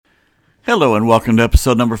Hello and welcome to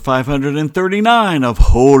episode number 539 of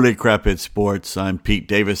Holy Crap It's Sports. I'm Pete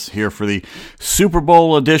Davis here for the Super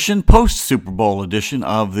Bowl edition, post-Super Bowl edition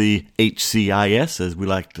of the HCIS, as we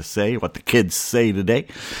like to say, what the kids say today.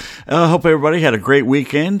 I hope everybody had a great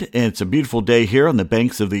weekend. It's a beautiful day here on the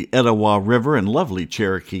banks of the Etowah River in lovely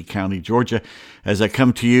Cherokee County, Georgia. As I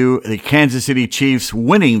come to you, the Kansas City Chiefs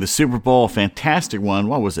winning the Super Bowl, a fantastic one.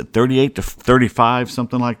 What was it, 38-35,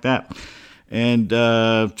 something like that? And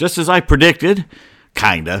just as I predicted,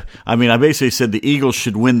 kinda. I basically said the Eagles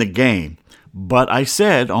should win the game. But I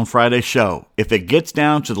said on Friday's show, if it gets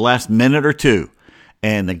down to the last minute or two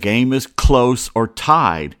and the game is close or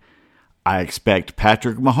tied, I expect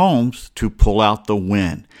Patrick Mahomes to pull out the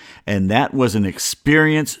win. And that was an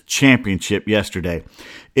experienced championship yesterday.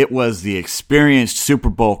 It was the experienced Super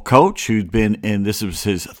Bowl coach who's been in, this is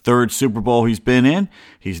his third Super Bowl he's been in.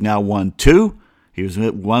 He's now won two. He was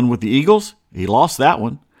one with the Eagles. He lost that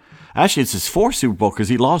one. Actually, it's his fourth Super Bowl because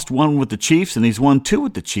he lost one with the Chiefs and he's won two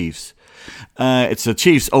with the Chiefs. It's the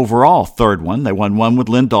Chiefs' overall third one. They won one with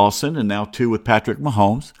Lynn Dawson and now two with Patrick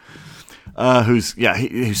Mahomes,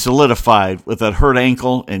 he solidified with that hurt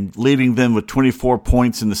ankle and leading them with 24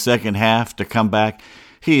 points in the second half to come back.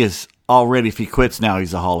 He is already, if he quits now,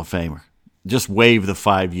 he's a Hall of Famer. Just waive the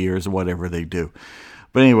 5 years or whatever they do.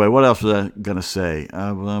 But anyway, what else was I going to say?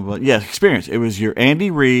 Experience. It was your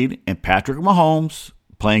Andy Reid and Patrick Mahomes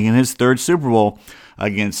playing in his third Super Bowl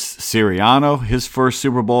against Sirianni, his first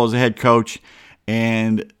Super Bowl as a head coach,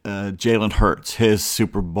 and Jalen Hurts, his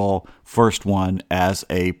Super Bowl first one as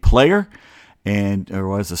a player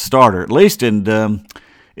or as a starter, at least. And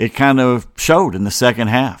it kind of showed in the second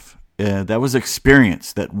half. That was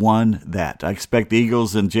experience that won that. I expect the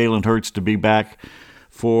Eagles and Jalen Hurts to be back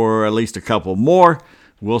for at least a couple more.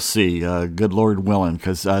 We'll see, good Lord willing,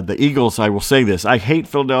 because the Eagles, I will say this, I hate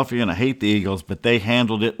Philadelphia and I hate the Eagles, but they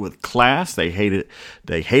handled it with class. They hated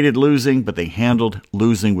losing, but they handled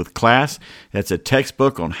losing with class. That's a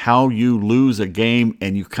textbook on how you lose a game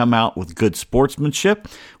and you come out with good sportsmanship,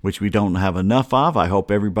 which we don't have enough of. I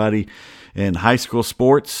hope everybody in high school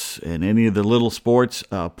sports and any of the little sports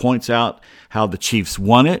points out how the Chiefs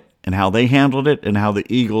won it and how they handled it and how the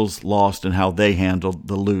Eagles lost and how they handled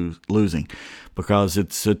the losing. Because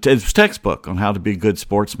it's textbook on how to be good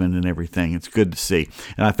sportsmen and everything. It's good to see.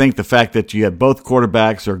 And I think the fact that you had both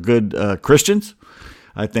quarterbacks are good Christians,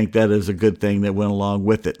 I think that is a good thing that went along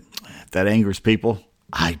with it. If that angers people,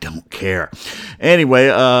 I don't care. Anyway,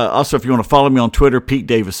 also if you want to follow me on Twitter, Pete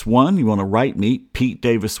Davis1. You want to write me,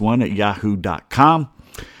 PeteDavis1@yahoo.com.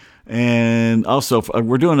 And also,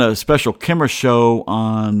 we're doing a special Kimmer show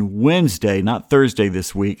on Wednesday, not Thursday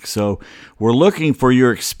this week. So we're looking for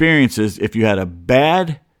your experiences if you had a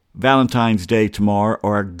bad Valentine's Day tomorrow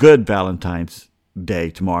or a good Valentine's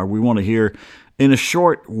Day tomorrow. We want to hear, in a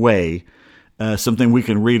short way, something we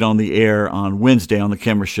can read on the air on Wednesday on the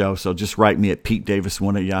Kimmer show. So just write me at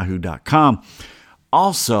PeteDavis1@yahoo.com.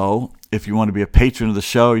 Also, if you want to be a patron of the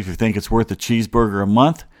show, if you think it's worth a cheeseburger a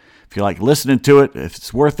month, if you like listening to it, if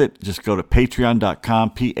it's worth it, just go to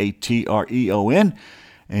patreon.com, Patreon,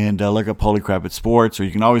 and look up Holy Crap It's Sports. Or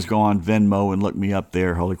you can always go on Venmo and look me up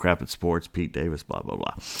there, Holy Crap It's Sports, Pete Davis, blah, blah,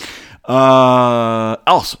 blah.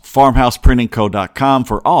 Also, farmhouseprintingco.com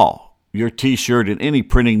for all your T-shirt and any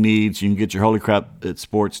printing needs. You can get your Holy Crap It's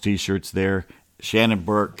Sports T-shirts there. Shannon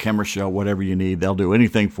Burke, Kimmer Show, whatever you need. They'll do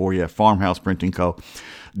anything for you at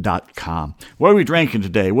farmhouseprintingco.com. What are we drinking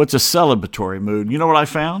today? What's a celebratory mood? You know what I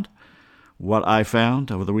found? What I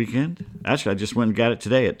found over the weekend? Actually, I just went and got it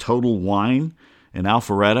today at Total Wine in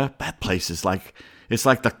Alpharetta. That place is it's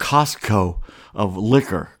like the Costco of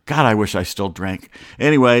liquor. God, I wish I still drank.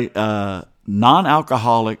 Anyway,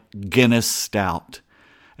 non-alcoholic Guinness Stout.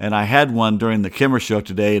 And I had one during the Kimmer show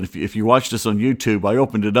today, and if you watch this on YouTube, I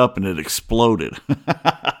opened it up and it exploded.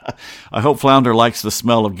 I hope Flounder likes the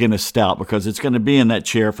smell of Guinness Stout because it's going to be in that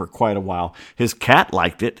chair for quite a while. His cat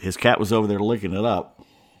liked it. His cat was over there licking it up.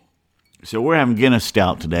 So we're having Guinness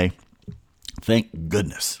Stout today. Thank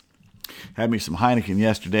goodness. Had me some Heineken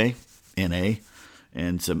yesterday, NA,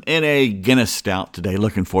 and some NA Guinness Stout today.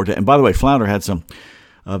 Looking forward to it. And by the way, Flounder had some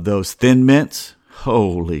of those Thin Mints.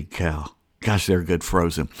 Holy cow. Gosh, they're good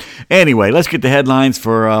frozen. Anyway, let's get the headlines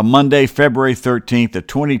for Monday, February 13th of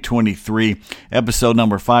 2023, episode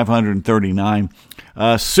number 539.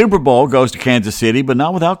 Super Bowl goes to Kansas City, but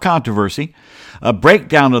not without controversy. A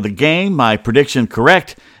breakdown of the game, my prediction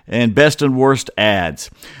correct, and best and worst ads.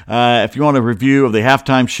 If you want a review of the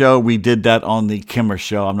halftime show, we did that on the Kimmer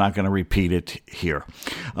show. I'm not going to repeat it here.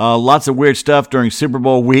 Lots of weird stuff during Super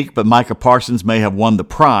Bowl week, but Micah Parsons may have won the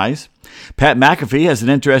prize. Pat McAfee has an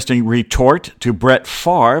interesting retort to Brett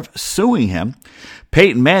Favre suing him.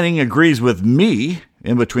 Peyton Manning agrees with me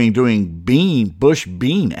in between doing Bush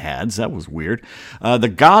Bean ads. That was weird. The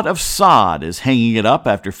God of Sod is hanging it up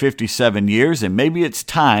after 57 years, and maybe it's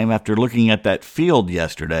time after looking at that field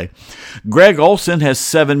yesterday. Greg Olson has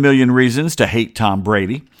 7 million reasons to hate Tom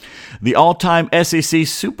Brady. The all-time SEC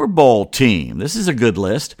Super Bowl team. This is a good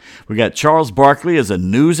list. We got Charles Barkley as a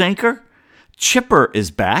news anchor. Chipper is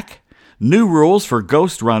back. New rules for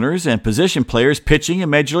ghost runners and position players pitching in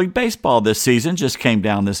Major League Baseball this season just came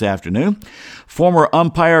down this afternoon. Former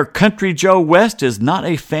umpire Country Joe West is not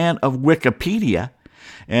a fan of Wikipedia.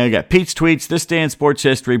 And I got Pete's tweets, this day in sports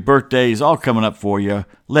history, birthdays, all coming up for you.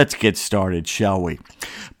 Let's get started, shall we?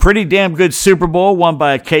 Pretty damn good Super Bowl won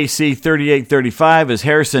by a KC 38-35 as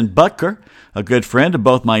Harrison Butker, a good friend of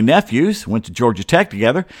both my nephews, went to Georgia Tech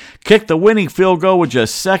together, kicked the winning field goal with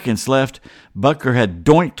just seconds left. Butker had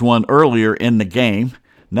doinked one earlier in the game.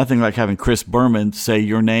 Nothing like having Chris Berman say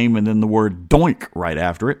your name and then the word doink right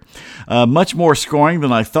after it. Much more scoring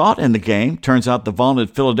than I thought in the game. Turns out the vaunted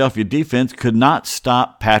Philadelphia defense could not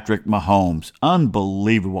stop Patrick Mahomes.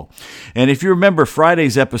 Unbelievable. And if you remember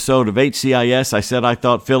Friday's episode of HCIS, I said I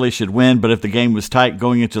thought Philly should win, but if the game was tight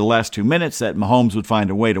going into the last 2 minutes, that Mahomes would find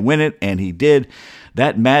a way to win it, and he did.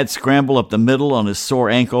 That mad scramble up the middle on his sore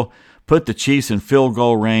ankle put the Chiefs in field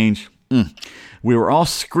goal range. We were all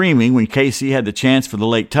screaming when KC had the chance for the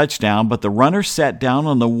late touchdown, but the runner sat down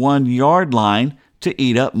on the 1-yard line to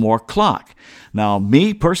eat up more clock. Now,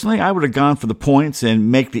 me, personally, I would have gone for the points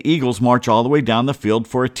and make the Eagles march all the way down the field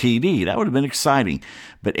for a TD. That would have been exciting.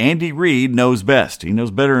 But Andy Reid knows best. He knows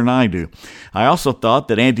better than I do. I also thought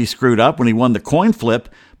that Andy screwed up when he won the coin flip,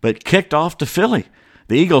 but kicked off to Philly.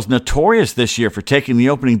 The Eagles notorious this year for taking the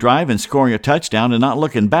opening drive and scoring a touchdown and not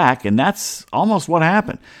looking back, and that's almost what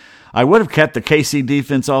happened. I would have kept the KC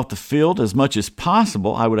defense off the field as much as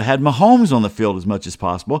possible. I would have had Mahomes on the field as much as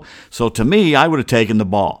possible. So to me, I would have taken the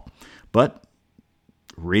ball. But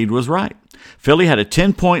Reid was right. Philly had a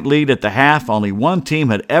 10-point lead at the half. Only one team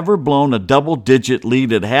had ever blown a double-digit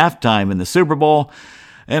lead at halftime in the Super Bowl.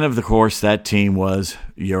 And of course, that team was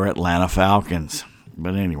your Atlanta Falcons.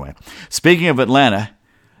 But anyway, speaking of Atlanta,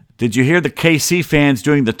 did you hear the KC fans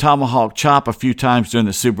doing the tomahawk chop a few times during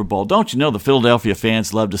the Super Bowl? Don't you know the Philadelphia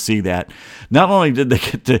fans love to see that? Not only did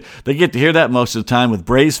they get to hear that most of the time with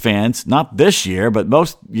Braves fans, not this year, but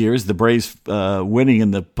most years the Braves winning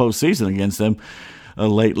in the postseason against them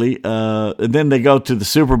lately. And then they go to the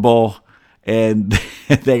Super Bowl and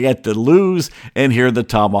they get to lose and hear the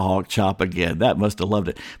tomahawk chop again. That must have loved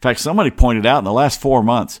it. In fact, somebody pointed out in the last 4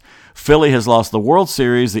 months, Philly has lost the World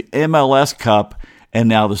Series, the MLS Cup, and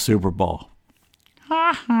now the Super Bowl.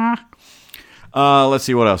 Let's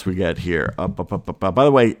see what else we got here. By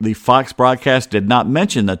the way, the Fox broadcast did not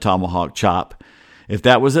mention the tomahawk chop. If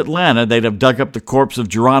that was Atlanta, they'd have dug up the corpse of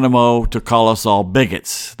Geronimo to call us all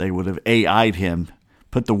bigots. They would have AI'd him,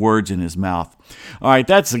 put the words in his mouth. All right,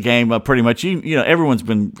 that's the game. Pretty much, you know, everyone's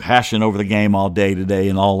been hashing over the game all day today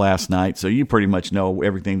and all last night, so you pretty much know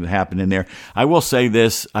everything that happened in there. I will say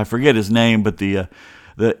this. I forget his name, but the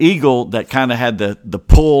Eagle that kind of had the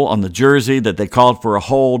pull on the jersey that they called for a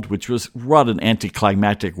hold, which was rather an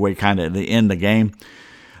anticlimactic way kind of to end the game.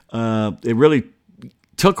 It really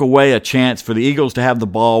took away a chance for the Eagles to have the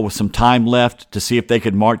ball with some time left to see if they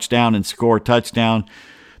could march down and score a touchdown.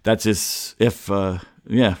 That's it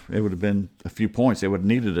would have been a few points. They would have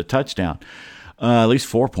needed a touchdown, at least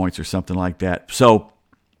 4 points or something like that. So,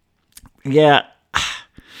 yeah.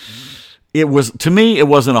 It was, to me, it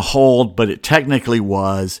wasn't a hold, but it technically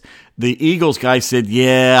was. The Eagles guy said,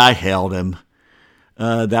 yeah, I held him.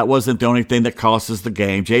 That wasn't the only thing that cost us the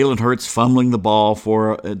game. Jalen Hurts fumbling the ball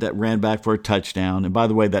that ran back for a touchdown. And by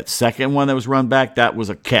the way, that second one that was run back, that was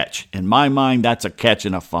a catch. In my mind, that's a catch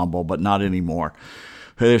and a fumble, but not anymore.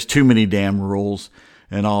 There's too many damn rules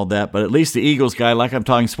and all that. But at least the Eagles guy, like I'm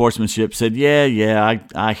talking sportsmanship, said, yeah,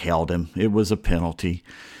 I held him. It was a penalty.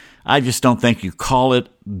 I just don't think you call it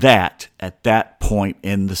that at that point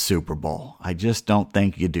in the Super Bowl. I just don't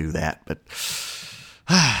think you do that. But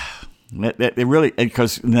it really,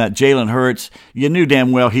 because that Jalen Hurts, you knew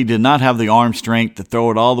damn well he did not have the arm strength to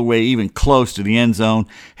throw it all the way even close to the end zone.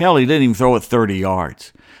 Hell, he didn't even throw it 30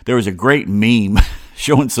 yards. There was a great meme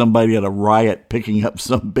showing somebody at a riot picking up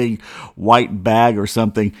some big white bag or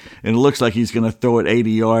something, and it looks like he's going to throw it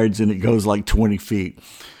 80 yards, and it goes like 20 feet.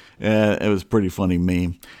 It was a pretty funny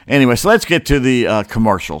meme. Anyway, so let's get to the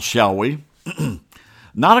commercial, shall we?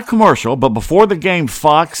 Not a commercial, but before the game,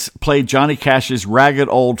 Fox played Johnny Cash's Ragged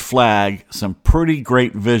Old Flag, some pretty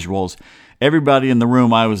great visuals, everybody in the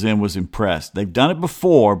room I was in was impressed. They've done it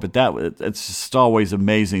before, but it's just always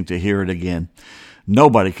amazing to hear it again.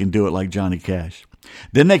 Nobody can do it like Johnny Cash.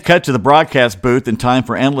 Then they cut to the broadcast booth in time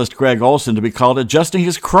for analyst Greg Olsen to be called adjusting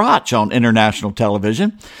his crotch on international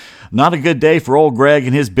television. Not a good day for old Greg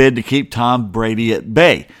and his bid to keep Tom Brady at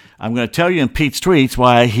bay. I'm going to tell you in Pete's tweets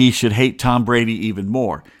why he should hate Tom Brady even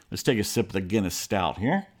more. Let's take a sip of the Guinness Stout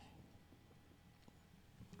here.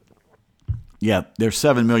 Yeah, there's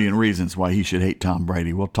 7 million reasons why he should hate Tom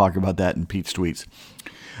Brady. We'll talk about that in Pete's tweets.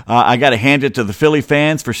 I got to hand it to the Philly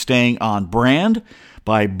fans for staying on brand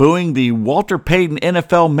by booing the Walter Payton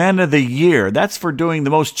NFL Man of the Year. That's for doing the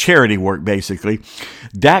most charity work, basically.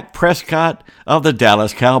 Dak Prescott of the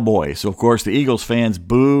Dallas Cowboys. So, of course, the Eagles fans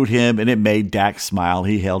booed him, and it made Dak smile.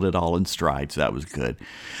 He held it all in stride, so that was good.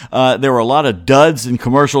 There were a lot of duds in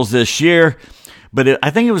commercials this year, but I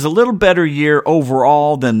think it was a little better year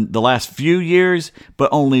overall than the last few years, but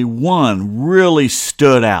only one really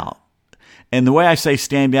stood out. And the way I say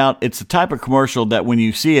stand out, it's the type of commercial that when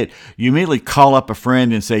you see it, you immediately call up a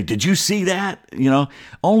friend and say, did you see that?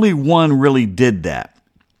 Only one really did that.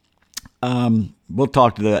 We'll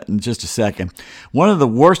talk to that in just a second. One of the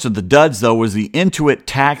worst of the duds, though, was the Intuit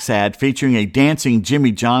tax ad featuring a dancing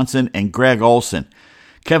Jimmy Johnson and Greg Olsen.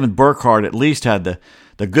 Kevin Burkhardt at least had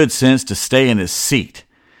the good sense to stay in his seat.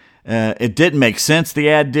 It didn't make sense, the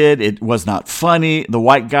ad did. It was not funny. The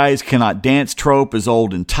white guys cannot dance trope is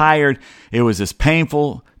old and tired. It was as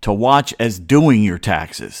painful to watch as doing your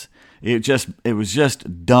taxes. It was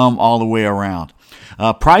just dumb all the way around.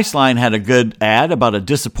 Priceline had a good ad about a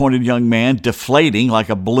disappointed young man deflating like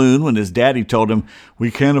a balloon when his daddy told him,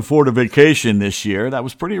 we can't afford a vacation this year. That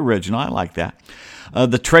was pretty original. I like that.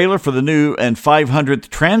 The trailer for the new and 500th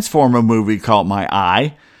Transformer movie caught my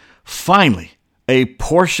eye. Finally, a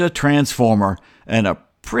Porsche Transformer, and a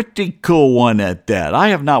pretty cool one at that. I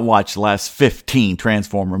have not watched the last 15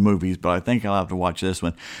 Transformer movies, but I think I'll have to watch this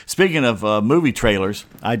one. Speaking of movie trailers,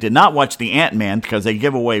 I did not watch the Ant-Man because they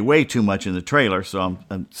give away way too much in the trailer, so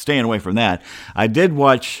I'm staying away from that. I did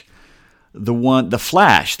watch the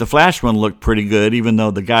Flash. The Flash one looked pretty good, even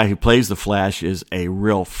though the guy who plays the Flash is a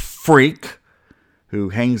real freak who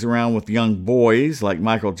hangs around with young boys like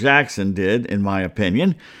Michael Jackson did, in my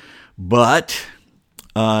opinion. But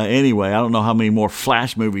anyway, I don't know how many more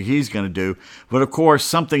Flash movies he's going to do. But, of course,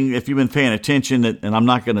 something, if you've been paying attention, and I'm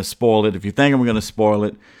not going to spoil it. If you think I'm going to spoil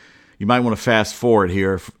it, you might want to fast forward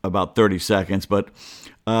here for about 30 seconds. But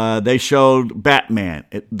they showed Batman.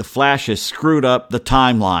 The Flash has screwed up the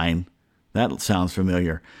timeline. That sounds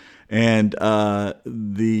familiar. And one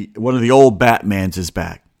of the old Batmans is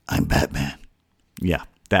back. I'm Batman. Yeah,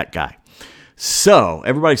 that guy. So,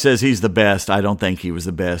 everybody says he's the best. I don't think he was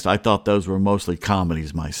the best. I thought those were mostly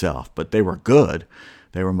comedies myself, but they were good.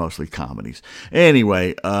 They were mostly comedies.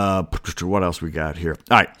 Anyway, what else we got here?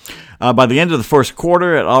 All right. By the end of the first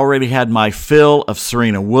quarter, it already had my fill of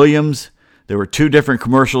Serena Williams. There were 2 different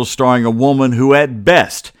commercials starring a woman who, at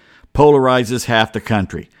best, polarizes half the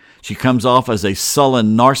country. She comes off as a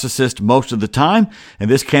sullen narcissist most of the time, and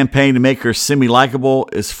this campaign to make her semi-likable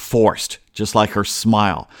is forced, just like her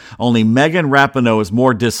smile. Only Megan Rapinoe is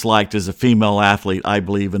more disliked as a female athlete, I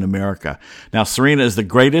believe, in America. Now, Serena is the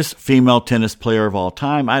greatest female tennis player of all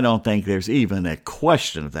time. I don't think there's even a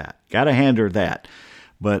question of that. Got to hand her that.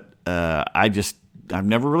 But I've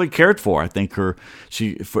never really cared for her. I think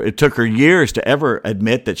it took her years to ever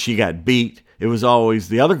admit that she got beat. It was always,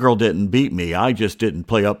 the other girl didn't beat me. I just didn't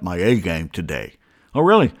play up my A game today. Oh,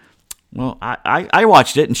 really? Well, I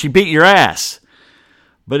watched it, and she beat your ass.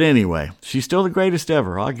 But anyway, she's still the greatest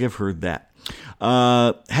ever. I'll give her that.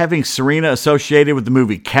 Having Serena associated with the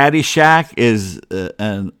movie Caddyshack is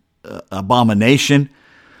an abomination.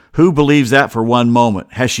 Who believes that for one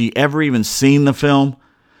moment? Has she ever even seen the film?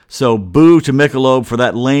 So boo to Michelob for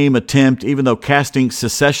that lame attempt, even though casting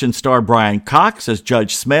Secession star Brian Cox as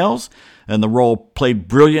Judge Smails, and the role played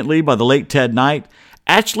brilliantly by the late Ted Knight,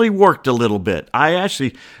 actually worked a little bit. I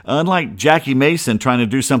actually, unlike Jackie Mason trying to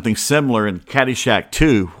do something similar in Caddyshack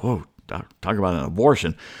 2, whoa, talk about an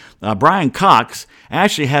abortion, Brian Cox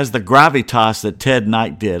actually has the gravitas that Ted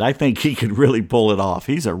Knight did. I think he could really pull it off.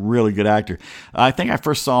 He's a really good actor. I think I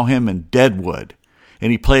first saw him in Deadwood,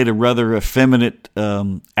 and he played a rather effeminate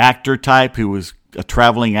actor type who was a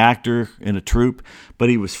traveling actor in a troupe, but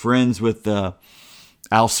he was friends with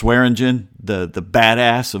Al Swearingen, the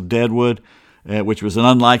badass of Deadwood, which was an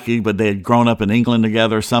unlikely, but they had grown up in England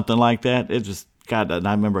together or something like that. It just, God,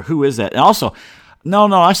 I remember, who is that? And also,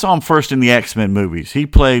 no, I saw him first in the X-Men movies. He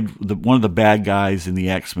played one of the bad guys in the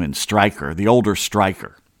X-Men, Stryker, the older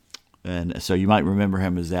Stryker. And so you might remember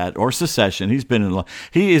him as that, or Secession. He's been in.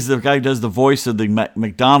 He is the guy who does the voice of the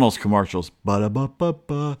McDonald's commercials.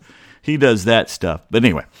 Ba-da-ba-ba-ba. He does that stuff. But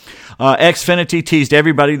anyway, Xfinity teased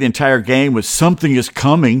everybody the entire game with "Something is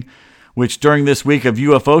Coming," which during this week of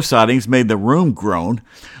UFO sightings made the room groan.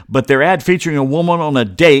 But their ad featuring a woman on a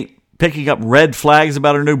date picking up red flags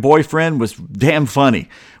about her new boyfriend was damn funny.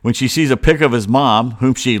 When she sees a pic of his mom,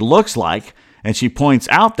 whom she looks like, and she points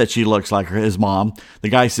out that she looks like his mom, the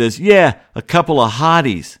guy says, "Yeah, a couple of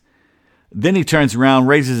hotties." Then he turns around,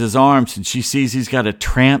 raises his arms, and she sees he's got a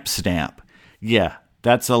tramp stamp. Yeah,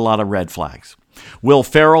 that's a lot of red flags. Will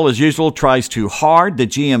Ferrell, as usual, tries too hard. The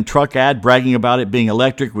GM truck ad bragging about it being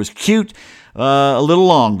electric was cute. A little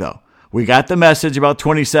long, though. We got the message about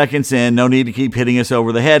 20 seconds in. No need to keep hitting us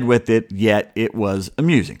over the head with it, yet it was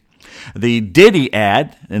amusing. The Diddy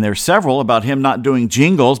ad, and there's several about him not doing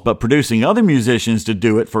jingles but producing other musicians to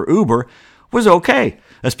do it for Uber, was okay,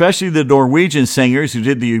 especially the Norwegian singers who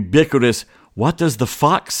did the ubiquitous "What Does the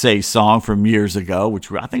Fox Say" song from years ago,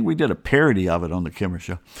 which I think we did a parody of it on the Kimmer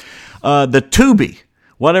Show. The Tubi,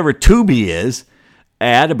 whatever Tubi is,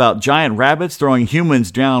 ad about giant rabbits throwing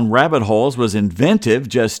humans down rabbit holes was inventive,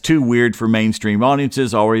 just too weird for mainstream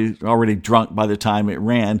audiences, already drunk by the time it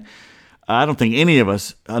ran. I don't think any of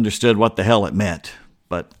us understood what the hell it meant.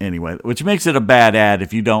 But anyway, which makes it a bad ad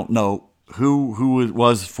if you don't know who it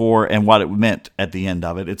was for and what it meant at the end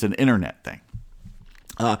of it. It's an internet thing.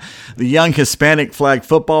 The young Hispanic flag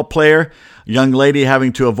football player, young lady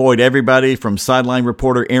having to avoid everybody from sideline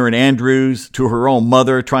reporter Erin Andrews to her own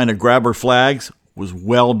mother trying to grab her flags, was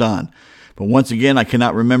well done. But once again, I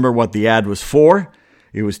cannot remember what the ad was for.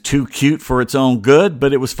 It was too cute for its own good,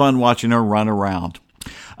 but it was fun watching her run around.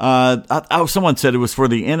 Someone said it was for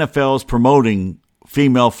the NFL's promoting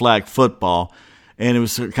female flag football, and it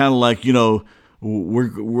was kind of like,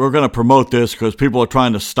 we're going to promote this because people are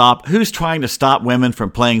trying to stop. Who's trying to stop women from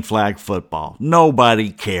playing flag football? Nobody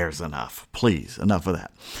cares enough. Please, enough of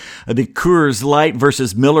that. The Coors Light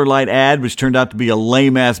versus Miller Lite ad, which turned out to be a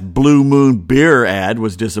lame-ass Blue Moon beer ad,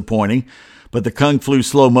 was disappointing. But the Kung Flu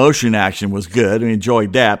slow motion action was good. I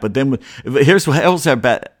enjoyed that. But then here's what else how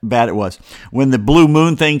bad it was. When the Blue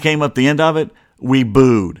Moon thing came up the end of it, we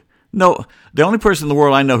booed. No, the only person in the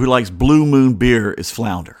world I know who likes Blue Moon beer is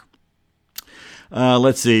Flounder.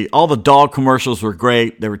 Let's see. All the dog commercials were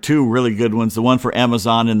great. There were two really good ones. The one for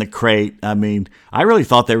Amazon in the crate. I mean, I really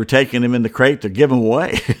thought they were taking him in the crate to give him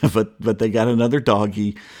away, but they got another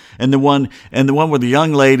doggy. And the one where the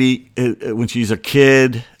young lady, when she's a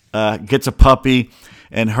kid, gets a puppy,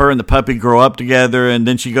 and her and the puppy grow up together, and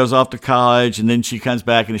then she goes off to college, and then she comes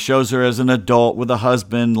back, and it shows her as an adult with a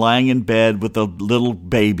husband lying in bed with a little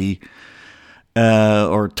baby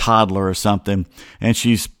or toddler or something, and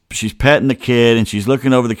she's petting the kid, and she's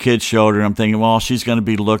looking over the kid's shoulder. And I'm thinking, well, she's going to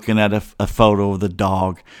be looking at a photo of the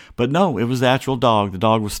dog. But no, it was the actual dog. The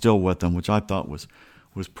dog was still with them, which I thought was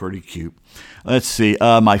pretty cute. Let's see.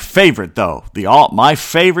 My favorite, though, my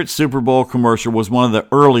favorite Super Bowl commercial was one of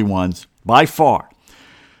the early ones, by far.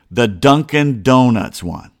 The Dunkin' Donuts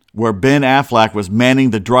one, where Ben Affleck was manning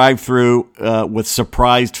the drive-thru with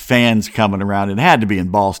surprised fans coming around. It had to be in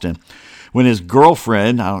Boston. When his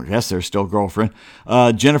girlfriend, I guess they're still girlfriend,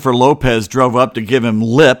 Jennifer Lopez drove up to give him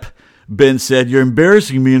lip, Ben said, "You're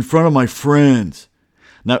embarrassing me in front of my friends."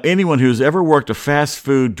 Now, anyone who's ever worked a fast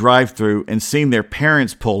food drive-thru and seen their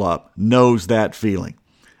parents pull up knows that feeling.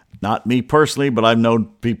 Not me personally, but I've known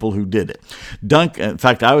people who did it. In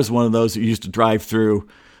fact, I was one of those that used to drive through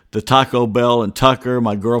the Taco Bell in Tucker.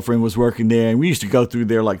 My girlfriend was working there, and we used to go through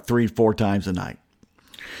there like 3-4 times a night.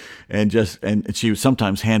 And she would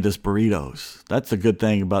sometimes hand us burritos. That's a good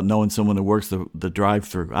thing about knowing someone who works the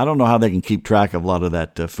drive-thru. I don't know how they can keep track of a lot of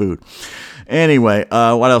that food. Anyway,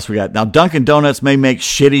 what else we got? Now, Dunkin' Donuts may make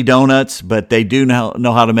shitty donuts, but they do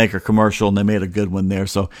know how to make a commercial, and they made a good one there.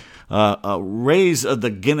 So, raise the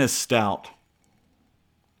Guinness Stout.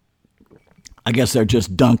 I guess they're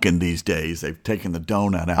just Dunkin' these days. They've taken the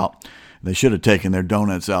donut out. They should have taken their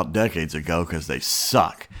donuts out decades ago because they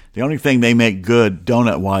suck. The only thing they make good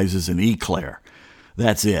donut-wise is an eclair.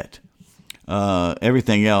 That's it.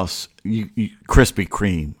 Everything else, Krispy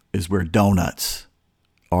Kreme is where donuts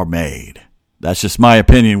are made. That's just my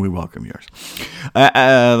opinion. We welcome yours.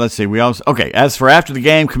 Let's see. As for after the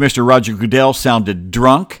game, Commissioner Roger Goodell sounded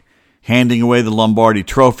drunk, handing away the Lombardi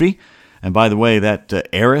Trophy. And by the way, that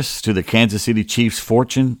heiress to the Kansas City Chiefs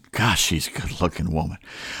fortune, gosh, she's a good-looking woman.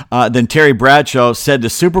 Then Terry Bradshaw said to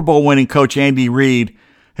Super Bowl winning coach Andy Reid,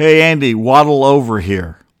 "Hey, Andy, waddle over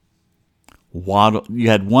here." Waddle. You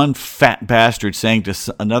had one fat bastard saying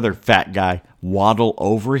to another fat guy, "Waddle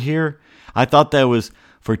over here." I thought that was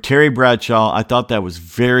for Terry Bradshaw, I thought that was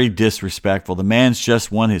very disrespectful. The man's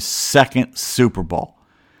just won his second Super Bowl.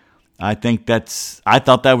 I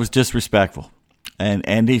thought that was disrespectful. And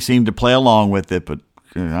Andy seemed to play along with it, but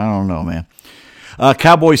I don't know, man.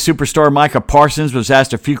 Cowboys superstar Micah Parsons was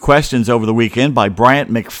asked a few questions over the weekend by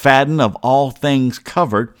Bryant McFadden of All Things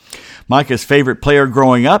Covered. Micah's favorite player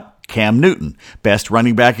growing up, Cam Newton. Best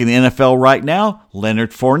running back in the NFL right now,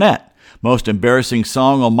 Leonard Fournette. Most embarrassing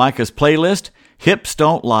song on Micah's playlist, Hips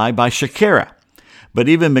Don't Lie by Shakira. But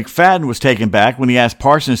even McFadden was taken back when he asked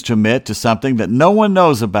Parsons to admit to something that no one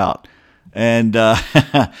knows about. And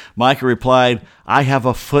Micah replied, I have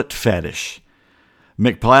a foot fetish.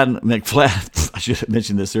 McFadden, I should have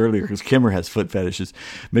mentioned this earlier because Kimmer has foot fetishes.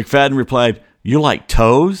 McFadden replied, you like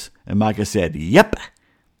toes? And Micah said, yep.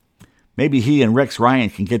 Maybe he and Rex Ryan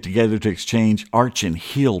can get together to exchange arch and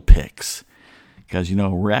heel pics. Because,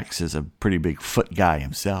 Rex is a pretty big foot guy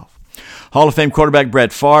himself. Hall of Fame quarterback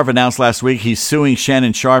Brett Favre announced last week he's suing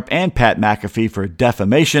Shannon Sharpe and Pat McAfee for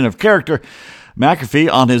defamation of character.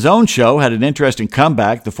 McAfee, on his own show, had an interesting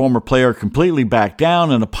comeback. The former player completely backed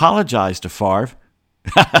down and apologized to Favre.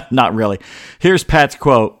 Not really. Here's Pat's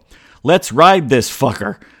quote, let's ride this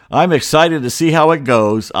fucker. I'm excited to see how it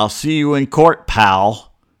goes. I'll see you in court,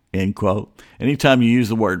 pal. End quote. Anytime you use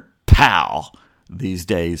the word pal these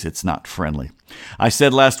days, it's not friendly. I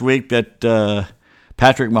said last week that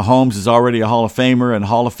Patrick Mahomes is already a Hall of Famer, and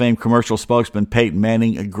Hall of Fame commercial spokesman Peyton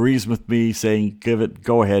Manning agrees with me, saying,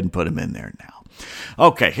 go ahead and put him in there now.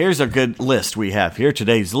 Okay, here's a good list we have here.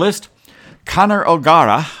 Today's list. Connor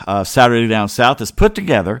O'Gara, Saturday Down South, has put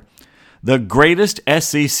together the greatest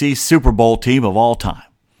SEC Super Bowl team of all time.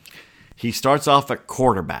 He starts off at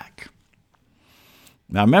quarterback.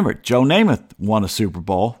 Now remember, Joe Namath won a Super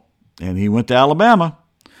Bowl, and he went to Alabama.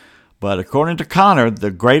 But according to Connor, the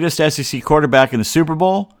greatest SEC quarterback in the Super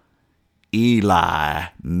Bowl, Eli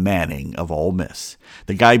Manning of Ole Miss.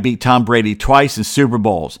 The guy beat Tom Brady twice in Super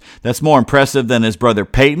Bowls. That's more impressive than his brother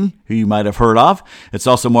Peyton, who you might have heard of. It's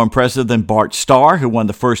also more impressive than Bart Starr, who won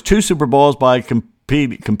the first two Super Bowls by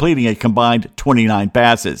completing a combined 29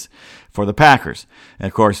 passes for the Packers. And,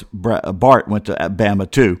 of course, Bart went to Bama,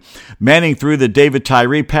 too. Manning threw the David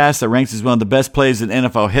Tyree pass that ranks as one of the best plays in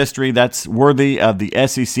NFL history. That's worthy of the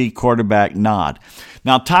SEC quarterback nod.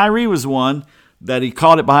 Now, Tyree was one that he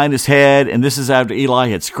caught it behind his head, and this is after Eli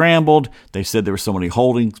had scrambled. They said there were so many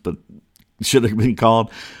holdings, but it should have been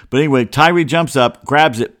called. But anyway, Tyree jumps up,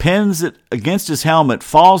 grabs it, pins it against his helmet,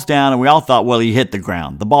 falls down, and we all thought, well, he hit the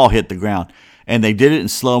ground. The ball hit the ground. And they did it in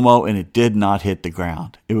slow-mo, and it did not hit the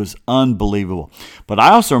ground. It was unbelievable. But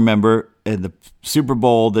I also remember in the Super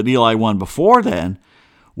Bowl that Eli won before then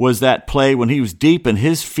was that play when he was deep in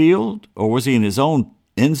his field, or was he in his own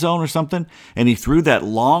end zone or something, and he threw that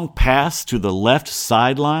long pass to the left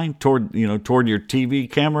sideline toward your TV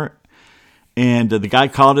camera, and the guy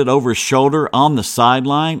caught it over his shoulder on the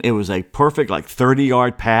sideline. It was a perfect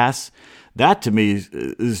 30-yard pass. That to me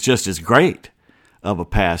is just as great of a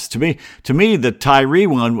pass. To me, the Tyree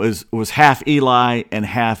one was half Eli and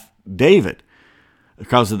half David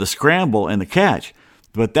because of the scramble and the catch.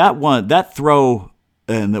 But that throw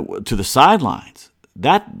to the sidelines,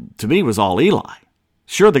 that to me was all Eli.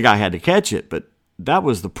 Sure, the guy had to catch it, but that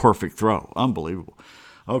was the perfect throw. Unbelievable.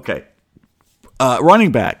 Okay.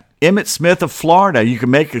 Running back, Emmitt Smith of Florida. You can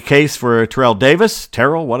make a case for Terrell Davis,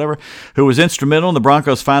 who was instrumental in the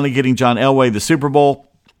Broncos finally getting John Elway the Super Bowl.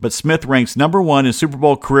 But Smith ranks number 1 in Super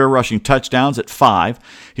Bowl career rushing touchdowns at 5.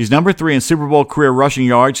 He's number 3 in Super Bowl career rushing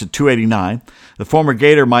yards at 289. The former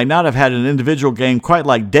Gator might not have had an individual game quite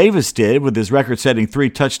like Davis did with his record-setting 3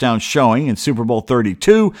 touchdowns showing in Super Bowl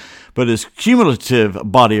 32, but his cumulative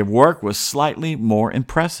body of work was slightly more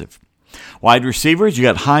impressive. Wide receivers, you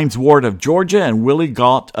got Hines Ward of Georgia and Willie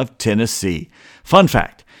Gault of Tennessee. Fun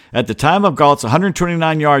fact. At the time of Gault's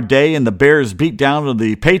 129-yard day and the Bears beat down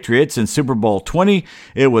the Patriots in Super Bowl 20,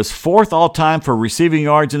 it was 4th all-time for receiving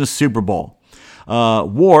yards in a Super Bowl.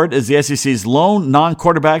 Ward is the SEC's lone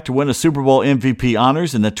non-quarterback to win a Super Bowl MVP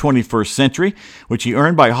honors in the 21st century, which he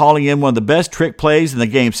earned by hauling in one of the best trick plays in the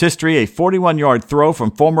game's history, a 41-yard throw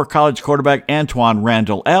from former college quarterback Antoine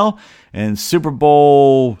Randall L. in Super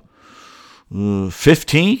Bowl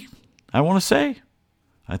 15, I want to say.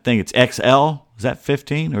 I think it's XL. Is that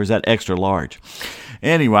 15 or is that extra large?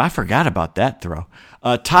 Anyway, I forgot about that throw.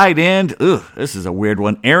 Tight end, this is a weird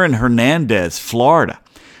one. Aaron Hernandez, Florida.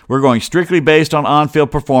 We're going strictly based on on-field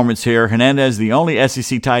performance here. Hernandez, the only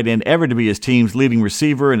SEC tight end ever to be his team's leading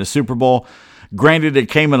receiver in a Super Bowl. Granted, it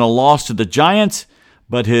came in a loss to the Giants,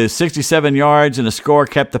 but his 67 yards and a score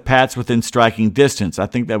kept the Pats within striking distance. I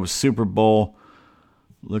think that was Super Bowl,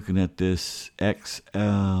 looking at this,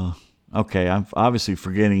 XL. Okay, I'm obviously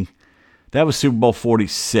forgetting. That was Super Bowl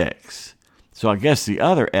 46. So I guess the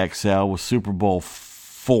other XL was Super Bowl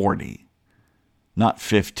 40. Not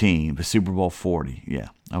 15, but Super Bowl 40. Yeah.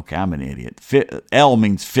 Okay, I'm an idiot. L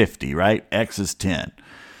means 50, right? X is 10.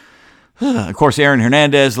 Of course, Aaron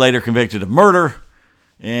Hernandez, later convicted of murder,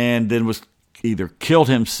 and then was either killed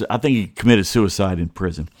him. I think he committed suicide in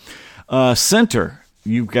prison. Center.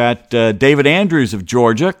 You've got David Andrews of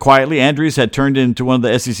Georgia. Quietly, Andrews had turned into one of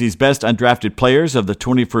the SEC's best undrafted players of the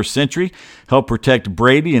 21st century, helped protect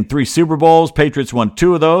Brady in 3 Super Bowls. Patriots won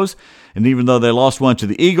 2 of those, and even though they lost one to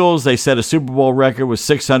the Eagles, they set a Super Bowl record with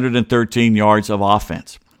 613 yards of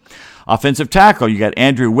offense. Offensive tackle, you got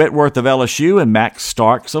Andrew Whitworth of LSU and Max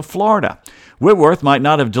Starks of Florida. Whitworth might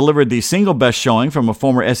not have delivered the single best showing from a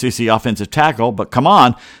former SEC offensive tackle, but come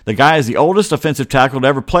on, the guy is the oldest offensive tackle to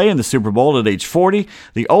ever play in the Super Bowl at age 40,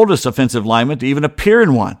 the oldest offensive lineman to even appear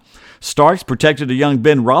in one. Starks protected a young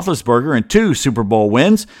Ben Roethlisberger in 2 Super Bowl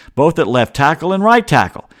wins, both at left tackle and right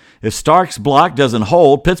tackle. If Starks' block doesn't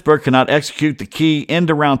hold, Pittsburgh cannot execute the key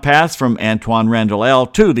end-around pass from Antoine Randall El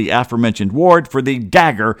to the aforementioned Ward for the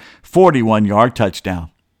dagger 41-yard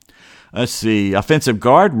touchdown. Let's see. Offensive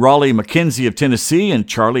guard, Raleigh McKenzie of Tennessee and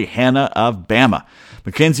Charlie Hanna of Bama.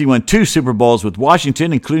 McKenzie won 2 Super Bowls with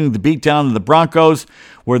Washington, including the beatdown of the Broncos,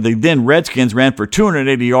 where the then Redskins ran for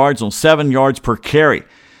 280 yards on 7 yards per carry.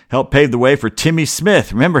 Helped pave the way for Timmy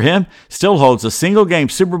Smith. Remember him? Still holds a single-game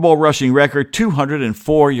Super Bowl rushing record,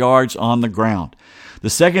 204 yards on the ground. The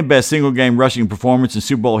second best single-game rushing performance in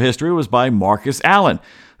Super Bowl history was by Marcus Allen,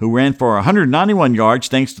 who ran for 191 yards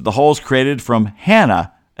thanks to the holes created from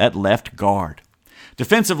Hanna at left guard.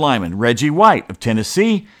 Defensive lineman Reggie White of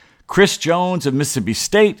Tennessee, Chris Jones of Mississippi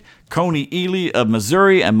State, Coney Ely of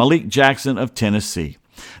Missouri, and Malik Jackson of Tennessee.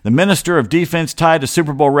 The minister of defense tied a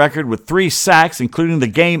Super Bowl record with 3 sacks, including the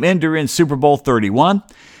game ender in Super Bowl 31.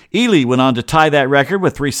 Ely went on to tie that record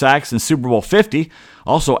with 3 sacks in Super Bowl 50,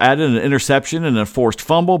 also added an interception and a forced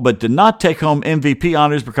fumble, but did not take home MVP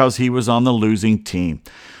honors because he was on the losing team.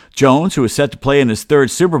 Jones, who was set to play in his 3rd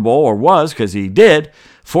Super Bowl, or was because he did,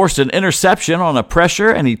 forced an interception on a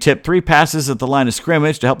pressure, and he tipped 3 passes at the line of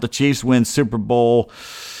scrimmage to help the Chiefs win Super Bowl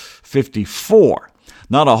 54.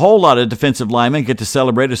 Not a whole lot of defensive linemen get to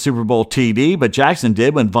celebrate a Super Bowl TD, but Jackson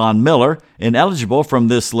did when Von Miller, ineligible from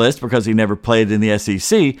this list because he never played in the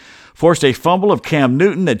SEC, forced a fumble of Cam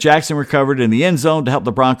Newton that Jackson recovered in the end zone to help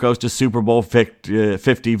the Broncos to Super Bowl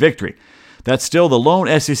 50 victory. That's still the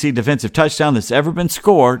lone SEC defensive touchdown that's ever been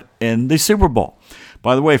scored in the Super Bowl.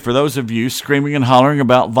 By the way, for those of you screaming and hollering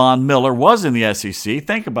about Von Miller was in the SEC,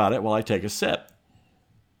 think about it while I take a sip.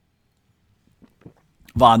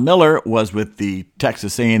 Von Miller was with the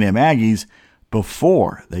Texas A&M Aggies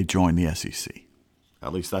before they joined the SEC.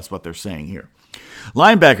 At least that's what they're saying here.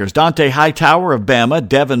 Linebackers, Dante Hightower of Bama,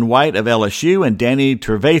 Devin White of LSU, and Danny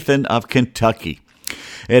Trevathan of Kentucky.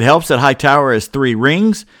 It helps that Hightower has 3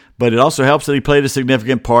 rings, but it also helps that he played a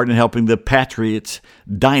significant part in helping the Patriots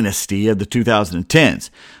dynasty of the 2010s.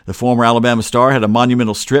 The former Alabama star had a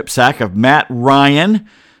monumental strip sack of Matt Ryan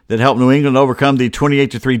that helped New England overcome the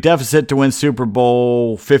 28-3 deficit to win Super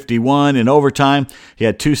Bowl 51 in overtime. He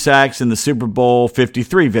had 2 sacks in the Super Bowl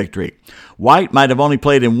 53 victory. White might have only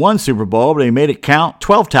played in 1 Super Bowl, but he made it count,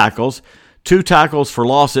 12 tackles, 2 tackles for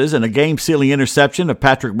losses, and a game-sealing interception of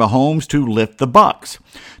Patrick Mahomes to lift the Bucs.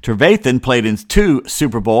 Trevathan played in 2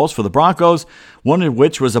 Super Bowls for the Broncos, one of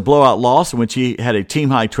which was a blowout loss in which he had a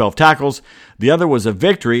team-high 12 tackles. The other was a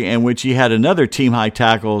victory in which he had another team-high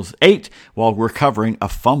tackles, 8, while recovering a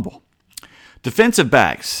fumble. Defensive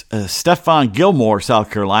backs, Stephon Gilmore, South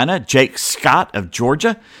Carolina, Jake Scott of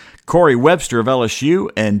Georgia, Corey Webster of LSU,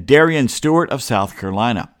 and Darian Stewart of South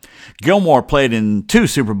Carolina. Gilmore played in 2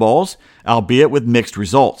 Super Bowls, albeit with mixed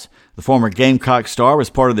results. The former Gamecock star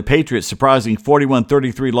was part of the Patriots' surprising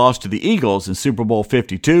 41-33 loss to the Eagles in Super Bowl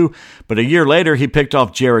 52, but a year later he picked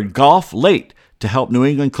off Jared Goff late to help New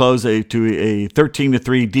England close to a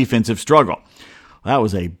 13-3 defensive struggle. That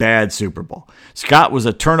was a bad Super Bowl. Scott was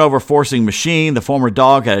a turnover-forcing machine. The former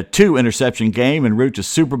Dog had a 2-interception game en route to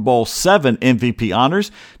Super Bowl 7 MVP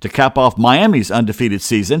honors to cap off Miami's undefeated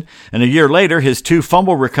season, and a year later his 2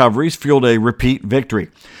 fumble recoveries fueled a repeat victory.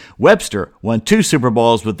 Webster won 2 Super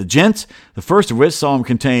Bowls with the Gents, the first of which saw him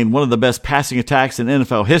contain one of the best passing attacks in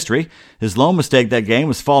NFL history. His lone mistake that game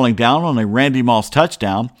was falling down on a Randy Moss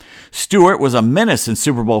touchdown. Stewart was a menace in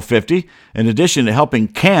Super Bowl 50. In addition to helping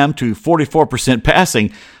Cam to 44%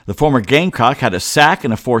 passing, the former Gamecock had a sack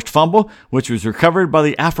and a forced fumble, which was recovered by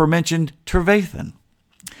the aforementioned Trevathan.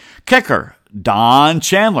 Kicker, Don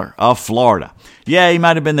Chandler of Florida. Yeah, he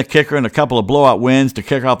might have been the kicker in a couple of blowout wins to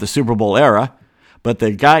kick off the Super Bowl era, but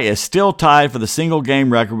the guy is still tied for the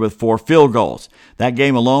single-game record with 4 field goals. That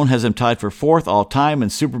game alone has him tied for 4th all-time in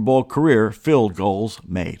Super Bowl career field goals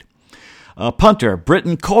made. Punter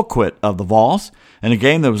Britton Colquitt of the Vols. In a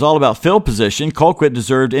game that was all about field position, Colquitt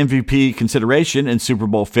deserved MVP consideration in Super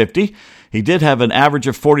Bowl 50. He did have an average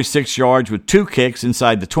of 46 yards with 2 kicks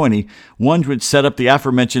inside the 20, one which set up the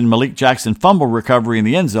aforementioned Malik Jackson fumble recovery in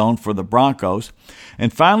the end zone for the Broncos.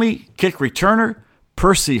 And finally, kick returner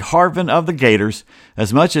Percy Harvin of the Gators.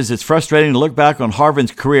 As much as it's frustrating to look back on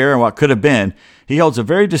Harvin's career and what could have been, he holds a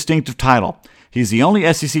very distinctive title. He's the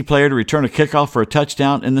only SEC player to return a kickoff for a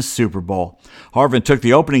touchdown in the Super Bowl. Harvin took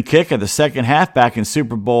the opening kick of the second half back in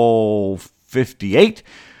Super Bowl 58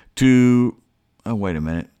 to,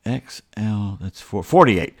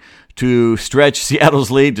 48, to stretch Seattle's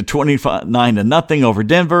lead to 29-0 over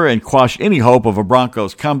Denver and quash any hope of a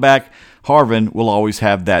Broncos comeback. Harvin will always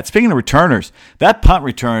have that. Speaking of returners, that punt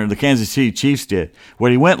return the Kansas City Chiefs did,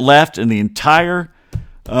 when he went left and the entire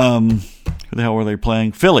who the hell were they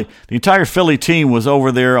playing? Philly. The entire Philly team was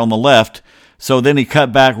over there on the left, so then he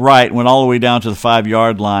cut back right and went all the way down to the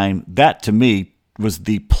 5-yard line. That, to me, was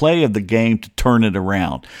the play of the game to turn it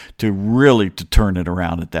around, to turn it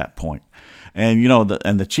around at that point. And,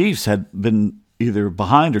 the Chiefs had been either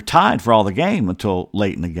behind or tied for all the game until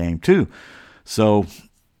late in the game, too. So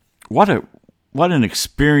what an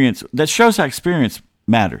experience. That shows how experience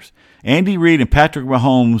matters. Andy Reid and Patrick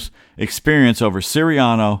Mahomes' experience over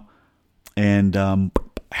Sirianni and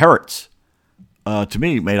Harris, to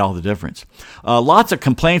me, made all the difference. Lots of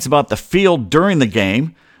complaints about the field during the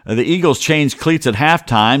game. The Eagles changed cleats at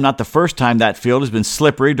halftime. Not the first time that field has been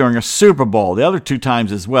slippery during a Super Bowl. The other 2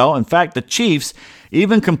 times as well. In fact, the Chiefs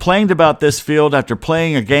even complained about this field after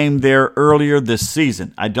playing a game there earlier this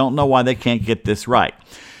season. I don't know why they can't get this right.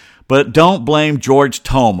 But don't blame George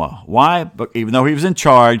Toma. Why? Even though he was in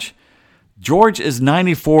charge, George is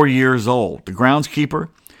 94 years old. The groundskeeper,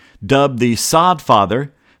 dubbed the Sod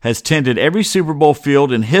Father, has tended every Super Bowl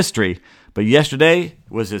field in history, but yesterday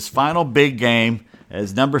was his final big game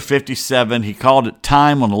as number 57. He called it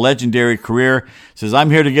time on a legendary career. Says,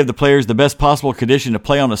 I'm here to give the players the best possible condition to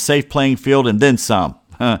play on a safe playing field and then some.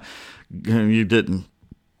 You didn't.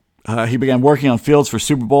 He began working on fields for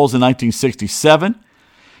Super Bowls in 1967.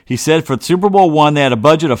 He said for Super Bowl I, they had a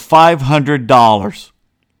budget of $500.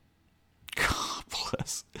 God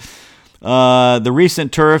bless. The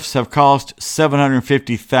recent turfs have cost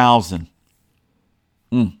 $750,000.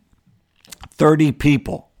 30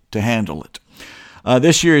 people to handle it.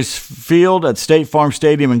 This year's field at State Farm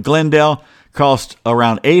Stadium in Glendale cost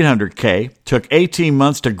around $800K. Took 18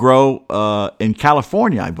 months to grow in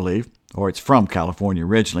California, I believe, or it's from California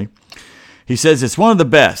originally. He says it's one of the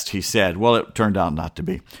best, he said. Well, it turned out not to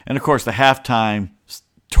be. And, of course, the halftime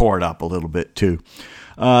tore it up a little bit, too.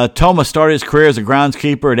 Toma started his career as a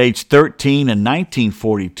groundskeeper at age 13 in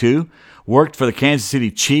 1942. Worked for the Kansas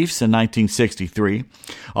City Chiefs in 1963.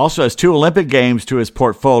 Also has 2 Olympic Games to his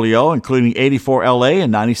portfolio, including 84 LA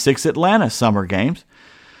and 96 Atlanta Summer Games.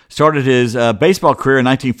 Started his baseball career in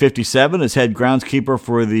 1957 as head groundskeeper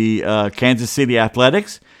for the Kansas City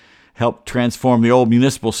Athletics. Helped transform the old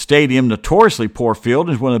Municipal Stadium, notoriously poor field,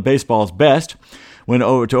 into one of baseball's best. Went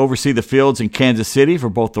over to oversee the fields in Kansas City for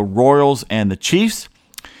both the Royals and the Chiefs.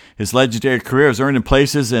 His legendary career has earned him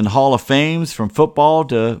places in Hall of Fames from football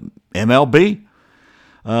to MLB.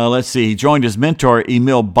 Let's see. He joined his mentor,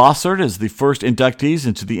 Emil Bossert, as the first inductees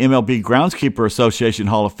into the MLB Groundskeeper Association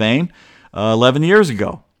Hall of Fame 11 years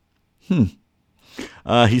ago.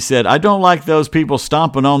 He said, I don't like those people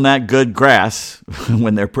stomping on that good grass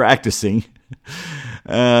when they're practicing.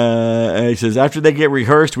 He says, after they get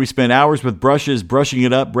rehearsed, we spend hours with brushes, brushing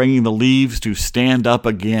it up, bringing the leaves to stand up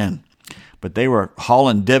again. But they were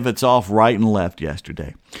hauling divots off right and left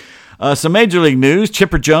yesterday. Some Major League news.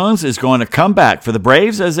 Chipper Jones is going to come back for the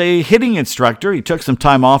Braves as a hitting instructor. He took some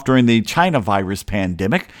time off during the China virus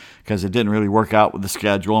pandemic because it didn't really work out with the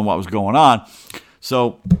schedule and what was going on.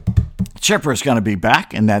 So Chipper is going to be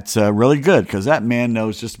back, and that's really good because that man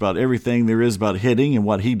knows just about everything there is about hitting, and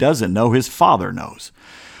what he doesn't know, his father knows.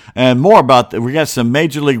 And more about that. We got some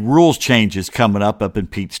Major League rules changes coming up in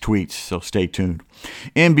Pete's tweets, so stay tuned.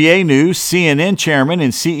 NBA news, CNN chairman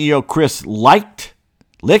and CEO Chris Licht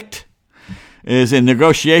is in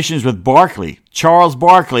negotiations with Charles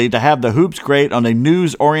Barkley, to have the hoops great on a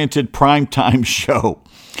news-oriented primetime show.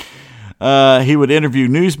 He would interview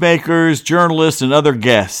newsmakers, journalists, and other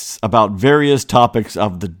guests about various topics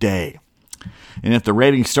of the day. And if the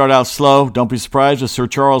ratings start out slow, don't be surprised if Sir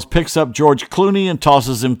Charles picks up George Clooney and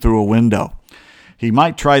tosses him through a window. He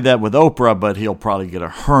might try that with Oprah, but he'll probably get a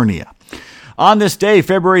hernia. On this day,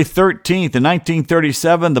 February 13th, in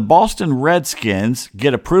 1937, the Boston Redskins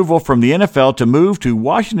get approval from the NFL to move to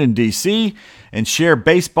Washington, D.C. and share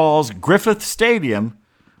baseball's Griffith Stadium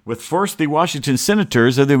with first the Washington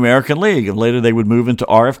Senators of the American League. And later they would move into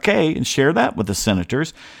RFK and share that with the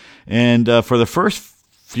Senators, and for the first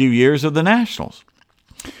few years of the Nationals.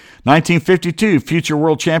 1952, future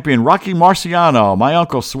world champion Rocky Marciano. My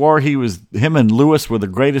uncle swore him and Lewis were the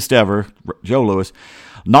greatest ever, Joe Louis,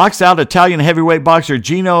 knocks out Italian heavyweight boxer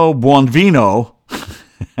Gino Buonvino.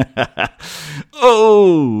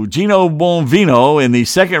 Gino Buonvino in the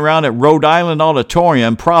second round at Rhode Island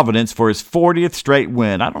Auditorium, Providence, for his 40th straight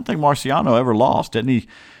win. I don't think Marciano ever lost. Didn't he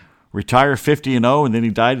retire 50-0 and then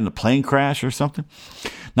he died in a plane crash or something?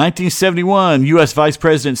 1971, U.S. Vice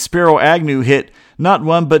President Spiro Agnew hit not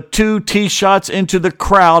one but 2 tee shots into the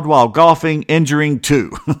crowd while golfing, injuring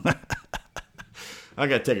 2. I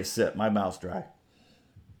got to take a sip. My mouth's dry.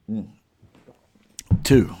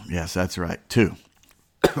 2. Yes, that's right. 2.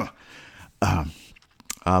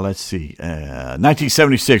 Let's see.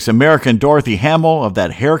 1976, American Dorothy Hamill of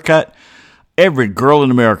that haircut. Every girl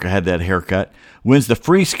in America had that haircut. Wins the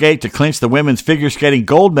free skate to clinch the women's figure skating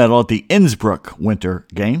gold medal at the Innsbruck Winter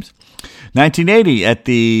Games. 1980, at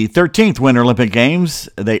the 13th Winter Olympic Games,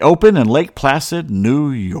 they open in Lake Placid, New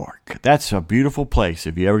York. That's a beautiful place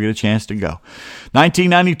if you ever get a chance to go.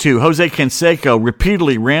 1992, Jose Canseco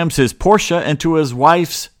repeatedly rams his Porsche into his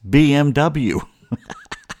wife's BMW.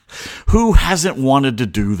 Who hasn't wanted to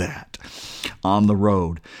do that on the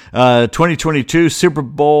road? 2022, Super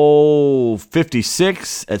Bowl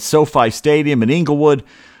 56 at SoFi Stadium in Inglewood.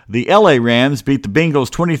 The LA Rams beat the Bengals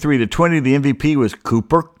 23-20. The MVP was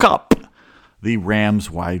Cooper Kupp, the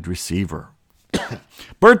Rams wide receiver.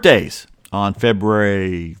 Birthdays on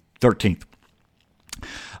February 13th.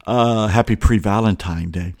 Happy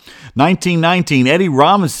pre-Valentine Day. 1919, Eddie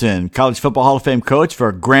Robinson, College Football Hall of Fame coach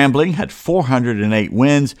for Grambling, had 408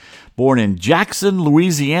 wins. Born in Jackson,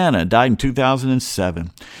 Louisiana, died in 2007.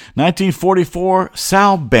 1944,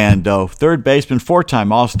 Sal Bando, third baseman,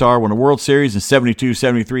 4-time All-Star, won a World Series in 72,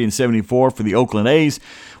 73, and 74 for the Oakland A's,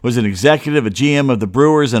 was an executive, a GM of the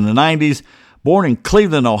Brewers in the 90s. Born in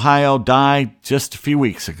Cleveland, Ohio, died just a few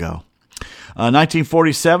weeks ago.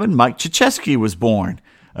 1947, Mike Krzyzewski was born.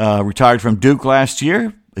 Retired from Duke last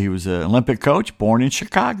year. He was an Olympic coach, born in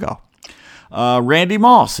Chicago. Randy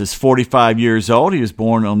Moss is 45 years old. He was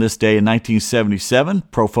born on this day in 1977.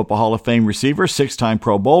 Pro Football Hall of Fame receiver, 6-time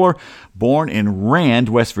Pro Bowler, born in Rand,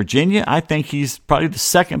 West Virginia. I think he's probably the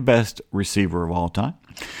second best receiver of all time.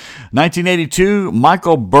 1982,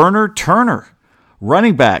 Michael Burner Turner,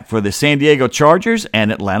 running back for the San Diego Chargers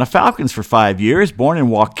and Atlanta Falcons for 5 years, born in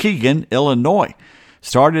Waukegan, Illinois.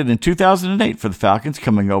 Started in 2008 for the Falcons,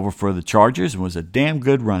 coming over for the Chargers, and was a damn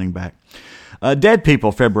good running back. Dead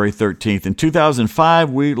people, February 13th. In 2005,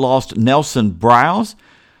 we lost Nelson Briles,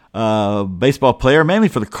 baseball player, mainly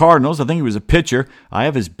for the Cardinals. I think he was a pitcher. I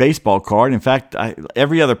have his baseball card. In fact,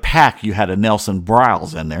 every other pack you had a Nelson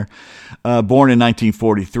Briles in there. Born in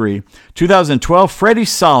 1943. 2012, Freddie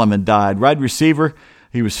Solomon died, wide receiver.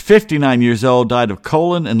 He was 59 years old, died of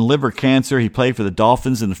colon and liver cancer. He played for the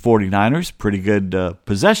Dolphins and the 49ers. Pretty good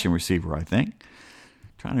possession receiver, I think.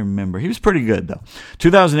 Trying to remember. He was pretty good, though.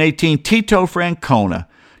 2018, Tito Francona,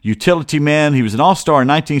 utility man. He was an all-star in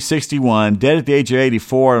 1961, dead at the age of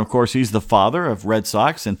 84. And, of course, he's the father of Red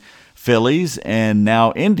Sox and Phillies and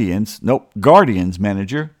now Guardians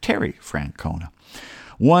manager Terry Francona.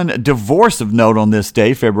 One divorce of note on this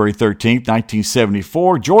day, February 13th,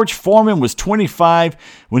 1974. George Foreman was 25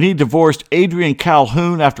 when he divorced Adrian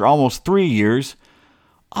Calhoun after almost 3 years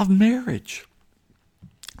of marriage.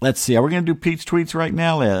 Let's see. Are we going to do Pete's Tweets right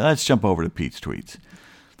now? Let's jump over to Pete's Tweets.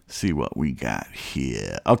 See what we got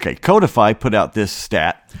here. Okay, Codify put out this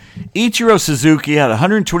stat. Ichiro Suzuki had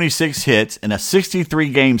 126 hits in a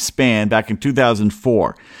 63-game span back in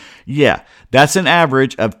 2004. Yeah, that's an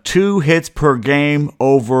average of 2 hits per game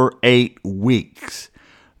over 8 weeks.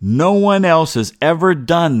 No one else has ever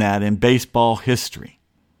done that in baseball history.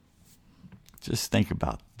 Just think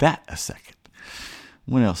about that a second.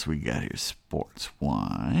 What else we got here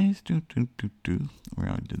sports-wise? We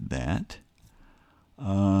already did that.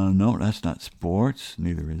 No, that's not sports.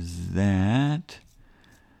 Neither is that.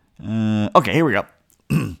 Okay, here we go.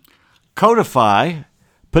 Codify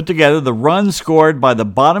put together the runs scored by the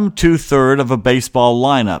bottom 2/3 of a baseball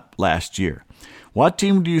lineup last year. What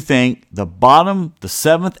team do you think the bottom, the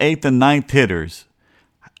 7th, 8th, and 9th hitters,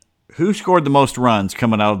 who scored the most runs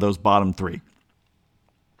coming out of those bottom 3?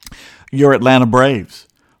 Your Atlanta Braves,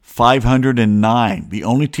 509, the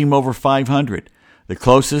only team over 500. The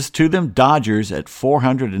closest to them, Dodgers at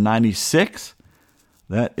 496.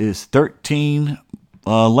 That is 13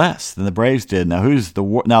 less than the Braves did. Now,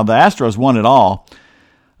 now the Astros won it all.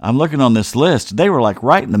 I'm looking on this list. They were like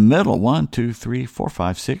right in the middle. 1, 2, 3, 4,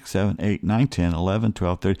 5, 6, 7, 8, 9, 10, 11,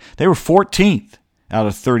 12, 13. They were 14th out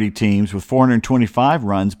of 30 teams with 425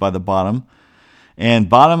 runs by the bottom.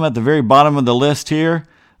 And at the very bottom of the list here,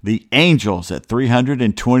 the Angels at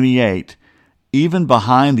 328, even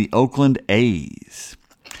behind the Oakland A's.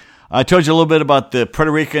 I told you a little bit about the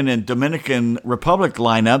Puerto Rican and Dominican Republic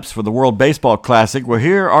lineups for the World Baseball Classic. Well,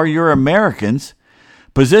 here are your Americans.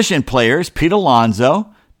 Position players: Pete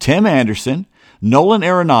Alonso, Tim Anderson, Nolan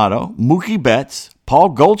Arenado, Mookie Betts, Paul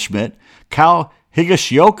Goldschmidt, Kyle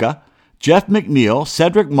Higashioka, Jeff McNeil,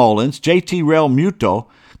 Cedric Mullins, JT Realmuto,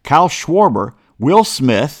 Kyle Schwarber, Will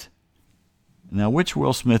Smith. Now, which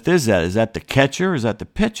Will Smith is that? Is that the catcher or is that the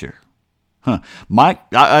pitcher?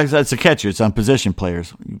 That's the catcher. It's on position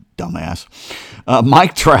players, you dumbass.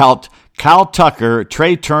 Mike Trout, Kyle Tucker,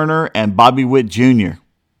 Trey Turner, and Bobby Witt Jr.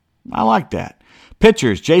 I like that.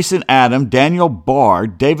 Pitchers: Jason Adam, Daniel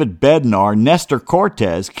Bard, David Bednar, Nestor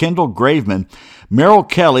Cortez, Kendall Graveman, Merrill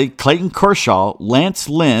Kelly, Clayton Kershaw, Lance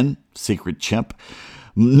Lynn, secret chimp,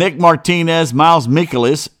 Nick Martinez, Miles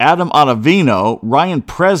Mikolas, Adam Ottavino, Ryan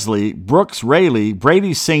Presley, Brooks Raley,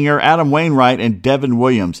 Brady Singer, Adam Wainwright, and Devin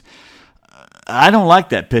Williams. I don't like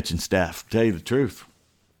that pitching staff, to tell you the truth.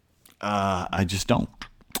 I just don't.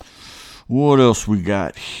 What else we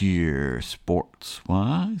got here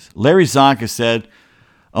sports-wise? Larry Zonka said,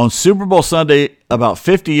 on Super Bowl Sunday about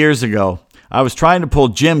 50 years ago, I was trying to pull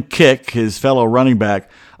Jim Kick, his fellow running back,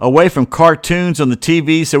 away from cartoons on the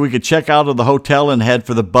TV so we could check out of the hotel and head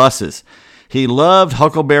for the buses. He loved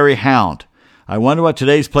Huckleberry Hound. I wonder what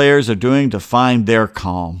today's players are doing to find their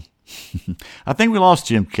calm. I think we lost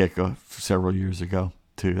Jim Kick several years ago,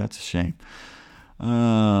 too. That's a shame.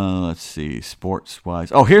 Let's see,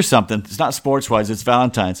 sports-wise. Oh, here's something. It's not sports-wise. It's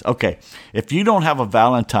Valentine's. Okay, if you don't have a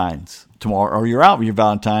Valentine's tomorrow, or you're out with your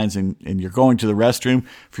Valentine's and you're going to the restroom,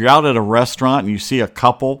 if you're out at a restaurant and you see a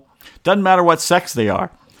couple, doesn't matter what sex they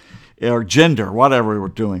are, or gender, whatever we're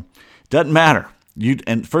doing, doesn't matter.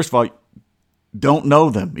 And first of all, don't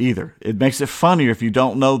know them either. It makes it funnier if you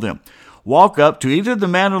don't know them. Walk up to either the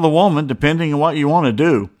man or the woman, depending on what you want to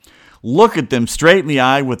do. Look at them straight in the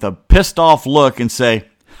eye with a pissed off look and say,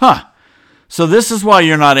 so this is why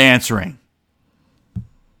you're not answering.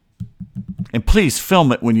 And please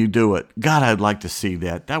film it when you do it. God, I'd like to see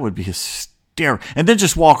that. That would be hysterical. And then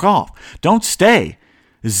just walk off. Don't stay.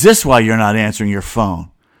 Is this why you're not answering your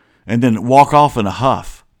phone? And then walk off in a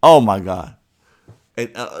huff. Oh, my God.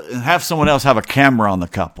 And have someone else have a camera on the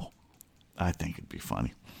couple. I think it'd be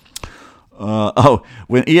funny.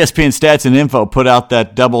 When ESPN Stats and Info put out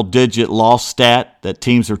that double-digit loss stat that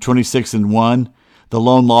teams are 26-1, the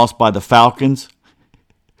lone loss by the Falcons,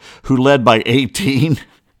 who led by 18,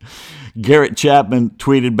 Garrett Chapman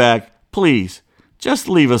tweeted back, "Please, just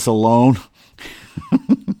leave us alone."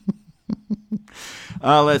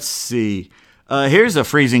 Let's see. Here's a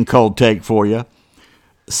freezing cold take for you.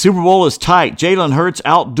 Super Bowl is tight. Jalen Hurts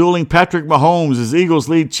out-dueling Patrick Mahomes as Eagles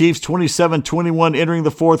lead Chiefs 27-21 entering the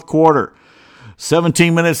fourth quarter.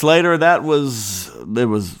 17 minutes later, it was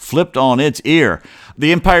flipped on its ear.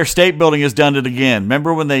 The Empire State Building has done it again.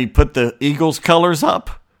 Remember when they put the Eagles colors up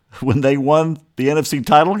when they won the NFC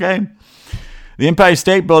title game? The Empire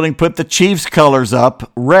State Building put the Chiefs colors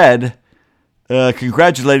up, red,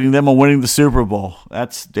 congratulating them on winning the Super Bowl.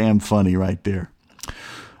 That's damn funny right there.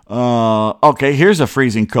 Okay, here's a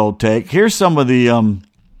freezing cold take. Here's some of the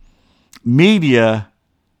media.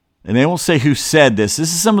 And they won't say who said this.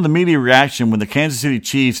 This is some of the media reaction when the Kansas City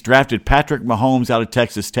Chiefs drafted Patrick Mahomes out of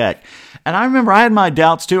Texas Tech. And I remember I had my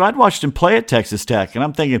doubts too. I'd watched him play at Texas Tech, and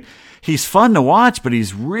I'm thinking, he's fun to watch, but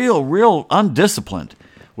he's real undisciplined.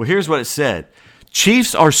 Well, here's what it said.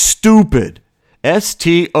 Chiefs are stupid.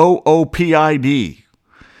 STOOPID.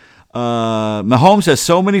 Mahomes has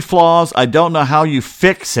so many flaws, I don't know how you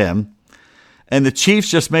fix him. And the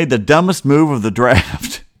Chiefs just made the dumbest move of the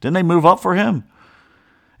draft. Didn't they move up for him?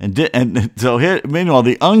 And so here, meanwhile,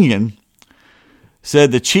 The Onion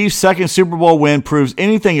said the Chiefs' second Super Bowl win proves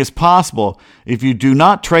anything is possible if you do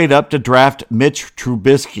not trade up to draft Mitch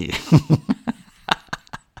Trubisky.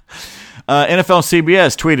 NFL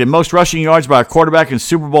CBS tweeted, most rushing yards by a quarterback in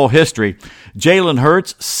Super Bowl history. Jalen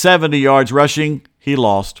Hurts, 70 yards rushing. He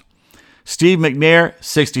lost. Steve McNair,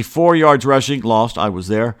 64 yards rushing. Lost. I was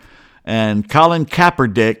there. And Colin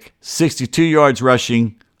Kaepernick, 62 yards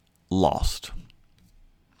rushing. Lost.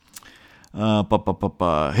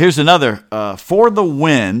 Here's another for the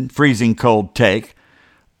win, freezing cold take.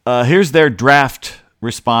 Here's their draft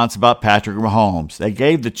response about Patrick Mahomes. They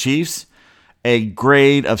gave the Chiefs a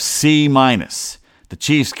grade of C-. The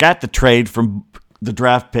Chiefs got the trade from the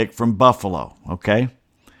draft pick from Buffalo, okay?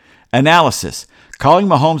 Analysis. Calling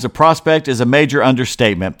Mahomes a prospect is a major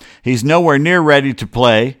understatement. He's nowhere near ready to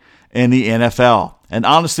play in the NFL, and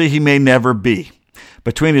honestly, he may never be.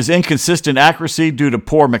 Between his inconsistent accuracy due to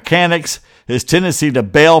poor mechanics, his tendency to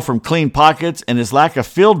bail from clean pockets, and his lack of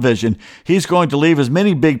field vision, he's going to leave as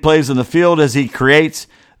many big plays in the field as he creates.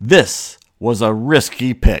 This was a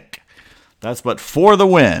risky pick. That's what For the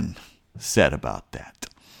Win said about that.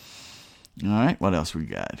 All right, what else we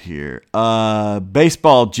got here?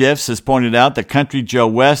 Baseball GIFs has pointed out that Country Joe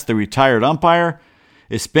West, the retired umpire,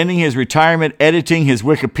 is spending his retirement editing his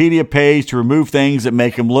Wikipedia page to remove things that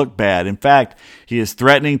make him look bad. In fact, he is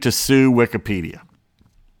threatening to sue Wikipedia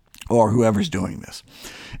or whoever's doing this.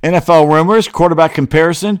 NFL rumors, quarterback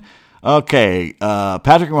comparison. Okay,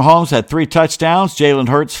 Patrick Mahomes had 3 touchdowns. Jalen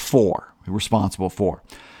Hurts 4, responsible for.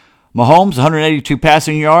 Mahomes, 182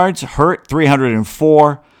 passing yards. Hurt,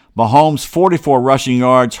 304. Mahomes, 44 rushing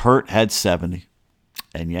yards. Hurt had 70.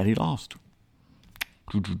 And yet he lost.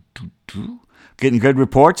 Getting good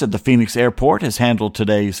reports at the Phoenix airport has handled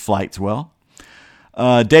today's flights well.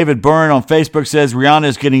 David Byrne on Facebook says Rihanna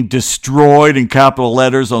is getting destroyed in capital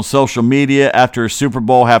letters on social media after her Super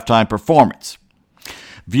Bowl halftime performance.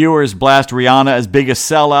 Viewers blast Rihanna as biggest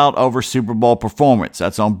sellout over Super Bowl performance.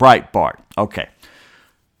 That's on Breitbart. Okay.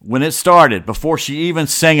 When it started, before she even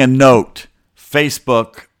sang a note,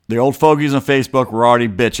 Facebook, the old fogies on Facebook were already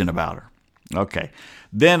bitching about her. Okay.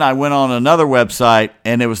 Then I went on another website,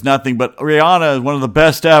 and it was nothing but Rihanna is one of the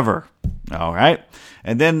best ever. All right.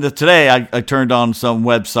 And then today I turned on some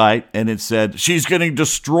website, and it said, she's getting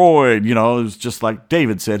destroyed. You know, it was just like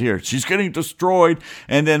David said here. She's getting destroyed.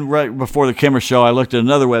 And then right before the Kimmer show, I looked at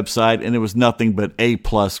another website, and it was nothing but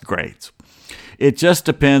A-plus grades. It just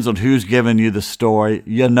depends on who's giving you the story.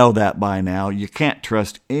 You know that by now. You can't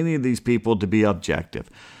trust any of these people to be objective.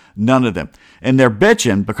 None of them. And they're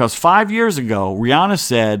bitching because 5 years ago, Rihanna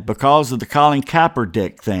said because of the Colin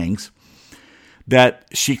Kaepernick things that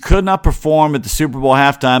she could not perform at the Super Bowl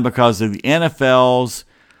halftime because of the NFL's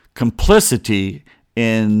complicity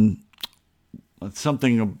in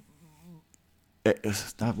something,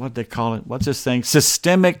 what they call it, what's this thing?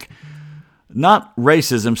 Systemic, not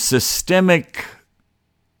racism, systemic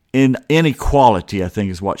inequality, I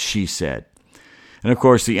think is what she said. And, of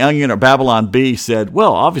course, The Onion or Babylon Bee said,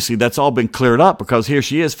 well, obviously that's all been cleared up because here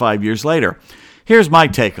she is 5 years later. Here's my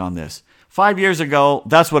take on this. 5 years ago,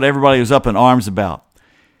 that's what everybody was up in arms about.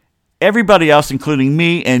 Everybody else, including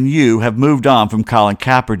me and you, have moved on from Colin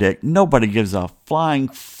Kaepernick. Nobody gives a flying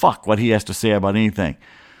fuck what he has to say about anything.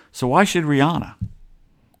 So why should Rihanna?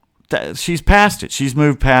 She's past it. She's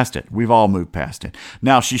moved past it. We've all moved past it.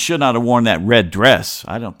 Now, she should not have worn that red dress.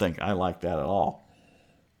 I don't think I like that at all.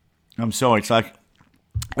 I'm so excited.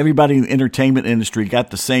 Everybody in the entertainment industry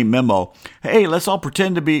got the same memo. Hey, let's all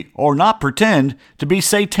pretend to be, or not pretend, to be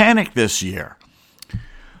satanic this year.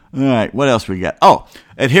 All right, what else we got? Oh,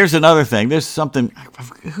 and here's another thing. There's something,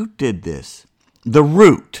 who did this? The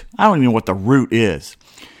Root. I don't even know what The Root is.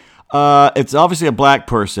 It's obviously a black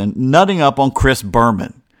person nutting up on Chris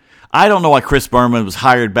Berman. I don't know why Chris Berman was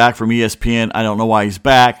hired back from ESPN. I don't know why he's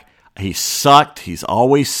back. He sucked. He's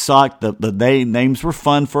always sucked. The names were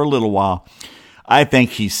fun for a little while. I think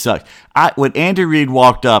he sucked. When Andy Reid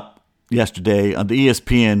walked up yesterday on the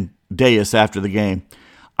ESPN dais after the game,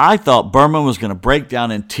 I thought Berman was going to break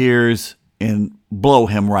down in tears and blow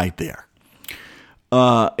him right there.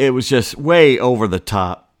 It was just way over the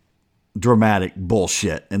top, dramatic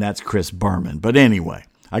bullshit, and that's Chris Berman. But anyway,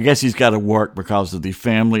 I guess he's got to work because of the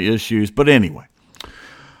family issues. But anyway,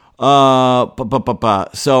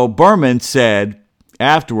 so Berman said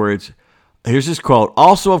afterwards, here's his quote.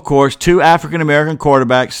 Also, of course, 2 African-American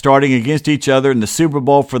quarterbacks starting against each other in the Super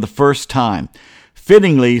Bowl for the first time.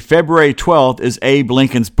 Fittingly, February 12th is Abe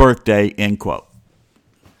Lincoln's birthday, end quote.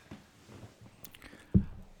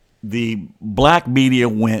 The black media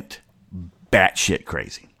went batshit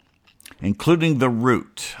crazy, including The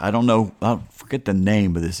Root. I don't know, I forget the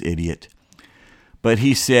name of this idiot. But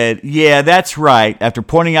he said, yeah, that's right. After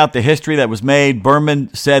pointing out the history that was made,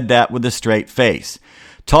 Berman said that with a straight face.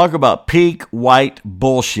 Talk about peak white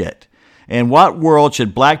bullshit. In what world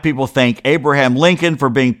should black people thank Abraham Lincoln for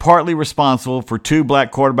being partly responsible for 2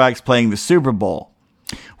 black quarterbacks playing the Super Bowl?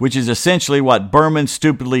 Which is essentially what Berman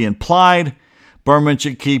stupidly implied. Berman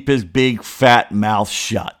should keep his big fat mouth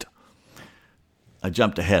shut. I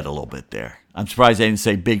jumped ahead a little bit there. I'm surprised they didn't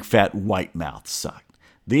say big fat white mouth sucked.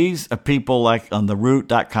 These are people like on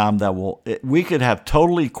theroot.com that we could have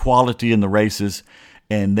total equality in the races,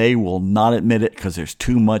 and they will not admit it because there's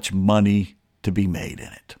too much money to be made in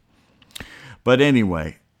it. But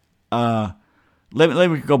anyway, let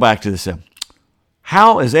me go back to this.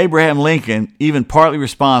 How is Abraham Lincoln even partly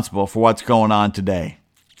responsible for what's going on today?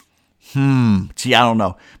 Gee, I don't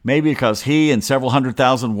know. Maybe because he and several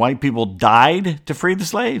 100,000 white people died to free the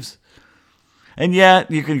slaves. And yet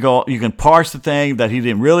you can parse the thing that he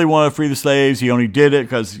didn't really want to free the slaves. He only did it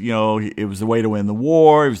because, it was the way to win the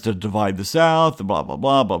war. It was to divide the South, blah, blah,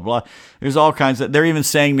 blah, blah, blah. There's all kinds of, they're even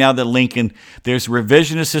saying now that there's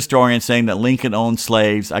revisionist historians saying that Lincoln owned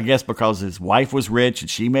slaves, I guess because his wife was rich and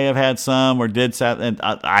she may have had some or did something. And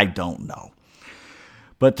I don't know.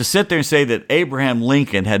 But to sit there and say that Abraham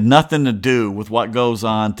Lincoln had nothing to do with what goes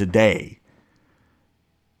on today,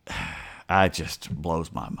 it just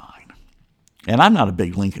blows my mind. And I'm not a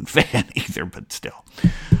big Lincoln fan either, but still.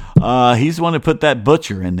 He's the one who put that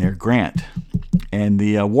butcher in there, Grant, and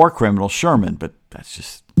the war criminal, Sherman. But that's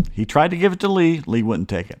just, he tried to give it to Lee. Lee wouldn't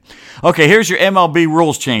take it. Okay, here's your MLB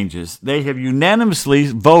rules changes. They have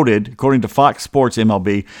unanimously voted, according to Fox Sports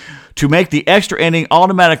MLB, to make the extra inning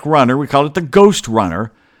automatic runner, we call it the ghost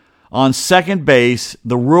runner, on second base.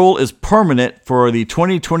 The rule is permanent for the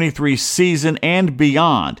 2023 season and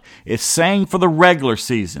beyond. It's saying for the regular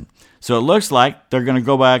season. So it looks like they're going to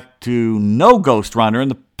go back to no ghost runner in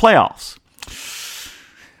the playoffs.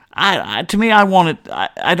 I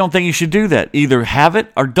don't think you should do that. Either have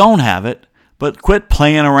it or don't have it, but quit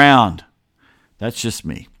playing around. That's just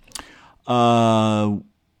me. They also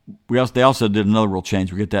did another rule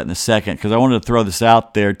change. We'll get that in a second because I wanted to throw this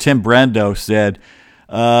out there. Tim Brando said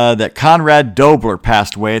that Conrad Dobler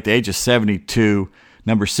passed away at the age of 72.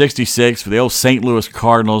 Number 66 for the old St. Louis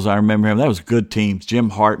Cardinals. I remember him. That was good teams. Jim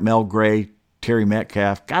Hart, Mel Gray, Terry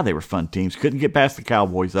Metcalf. God, they were fun teams. Couldn't get past the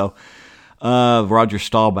Cowboys, though. Roger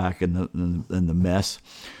Staubach in the mess.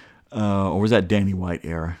 Or was that Danny White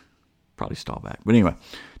era? Probably Staubach. But anyway,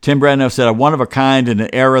 Tim Brandon said, a one of a kind in an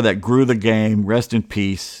era that grew the game. Rest in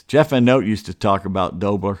peace. Jeff Van Note used to talk about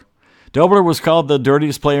Dobler. Dobler was called the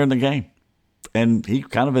dirtiest player in the game. And he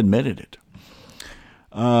kind of admitted it.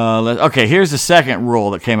 Okay, here's the second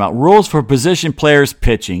rule that came out. Rules for position players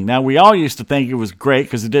pitching. Now, we all used to think it was great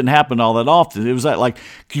because it didn't happen all that often. It was like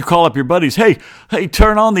you call up your buddies, hey,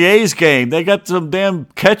 turn on the A's game. They got some damn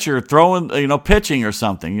catcher throwing, pitching or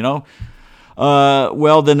something,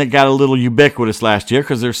 Well, then it got a little ubiquitous last year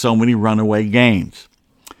because there's so many runaway games.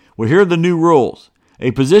 Well, here are the new rules.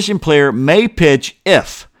 A position player may pitch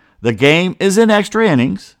if the game is in extra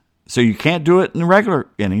innings, so you can't do it in regular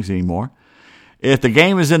innings anymore. If the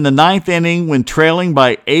game is in the ninth inning when trailing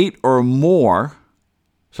by 8 or more,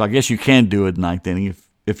 so I guess you can do it in the ninth inning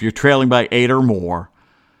if you're trailing by 8 or more.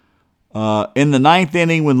 In the ninth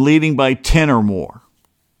inning when leading by 10 or more.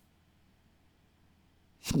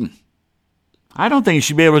 I don't think you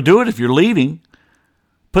should be able to do it if you're leading.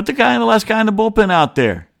 Put the last guy in the bullpen out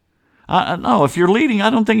there. No, if you're leading, I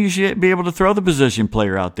don't think you should be able to throw the position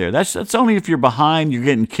player out there. That's only if you're behind, you're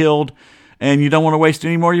getting killed, and you don't want to waste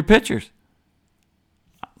any more of your pitchers.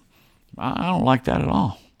 I don't like that at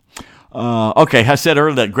all. Okay, I said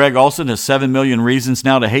earlier that Greg Olson has 7 million reasons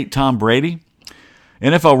now to hate Tom Brady.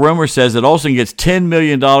 NFL rumor says that Olson gets $10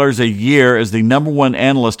 million a year as the number one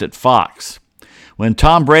analyst at Fox. When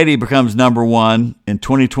Tom Brady becomes number one in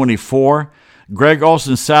 2024, Greg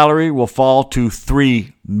Olson's salary will fall to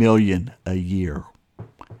 $3 million a year.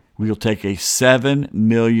 We'll take a $7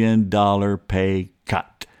 million pay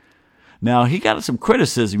cut. Now, he got some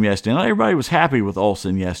criticism yesterday. Not everybody was happy with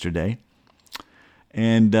Olson yesterday.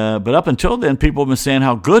 And but up until then, people have been saying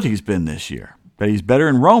how good he's been this year. But he's better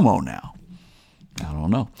than Romo now. I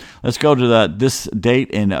don't know. Let's go to this date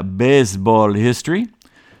in baseball history.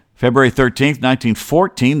 February 13th,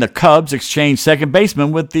 1914, the Cubs exchanged second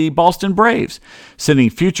baseman with the Boston Braves,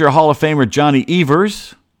 sending future Hall of Famer Johnny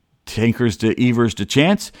Evers, Tinkers to Evers to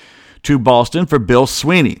Chance, to Boston for Bill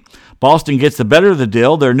Sweeney. Boston gets the better of the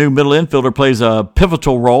deal. Their new middle infielder plays a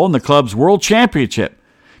pivotal role in the club's world championship.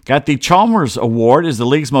 Got the Chalmers Award as the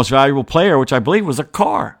league's most valuable player, which I believe was a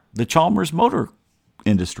car, the Chalmers Motor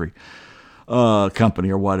Industry company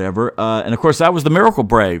or whatever. And, of course, that was the Miracle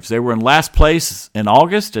Braves. They were in last place in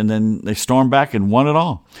August, and then they stormed back and won it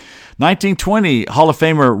all. 1920, Hall of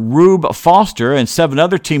Famer Rube Foster and 7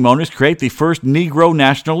 other team owners create the first Negro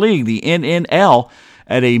National League, the NNL,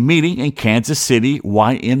 at a meeting in Kansas City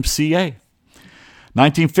YMCA.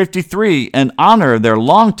 1953, in honor of their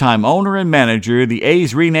longtime owner and manager, the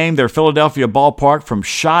A's renamed their Philadelphia ballpark from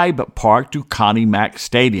Shibe Park to Connie Mack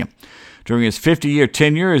Stadium. During his 50-year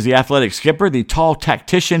tenure as the athletic skipper, the tall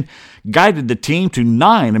tactician guided the team to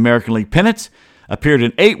 9 American League pennants, appeared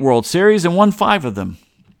in 8 World Series, and won 5 of them.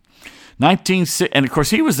 And, of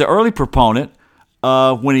course, he was the early proponent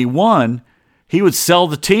when he won. he would sell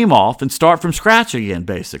the team off and start from scratch again,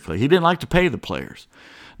 basically. He didn't like to pay the players.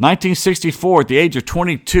 1964, at the age of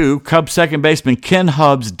 22, Cubs second baseman Ken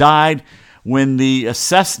Hubbs died when the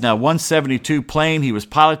Cessna 172 plane he was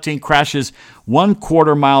piloting crashes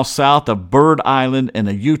 1/4 mile south of Bird Island in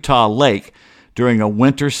a Utah lake during a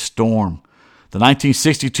winter storm. The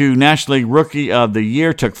 1962 National League Rookie of the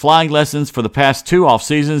Year took flying lessons for the past 2 off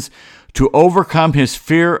seasons to overcome his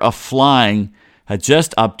fear of flying. Had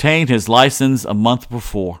just obtained his license a month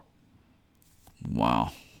before.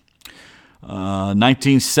 Wow.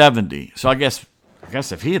 1970. So I guess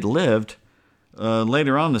if he had lived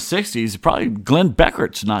later on in the 60s, probably Glenn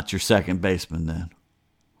Beckert's not your second baseman then.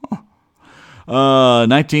 Huh.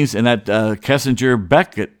 And that Kessinger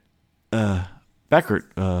Beckert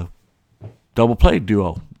double play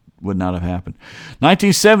duo would not have happened.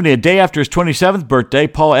 1970, a day after his 27th birthday,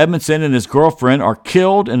 Paul Edmondson and his girlfriend are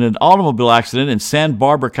killed in an automobile accident in Santa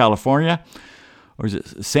Barbara, California. Or is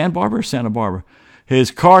it Santa Barbara or Santa Barbara?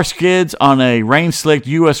 His car skids on a rain-slicked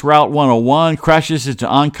U.S. Route 101, crashes into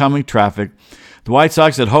oncoming traffic. The White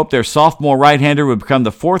Sox had hoped their sophomore right-hander would become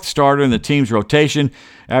the 4th starter in the team's rotation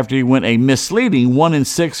after he went a misleading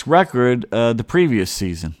 1-6 record the previous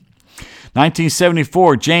season.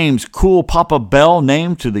 1974, James Cool Papa Bell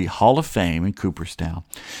named to the Hall of Fame in Cooperstown.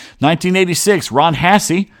 1986, Ron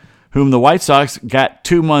Hassey, whom the White Sox got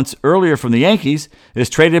 2 months earlier from the Yankees, is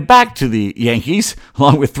traded back to the Yankees,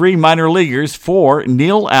 along with 3 minor leaguers for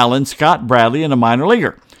Neil Allen, Scott Bradley, and a minor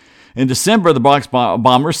leaguer. In December, the Bronx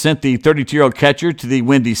Bombers sent the 32-year-old catcher to the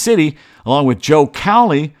Windy City, along with Joe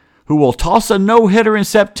Cowley, who will toss a no-hitter in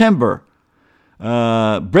September.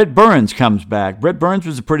 Britt Burns comes back. Britt Burns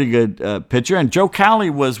was a pretty good pitcher, and Joe Cowley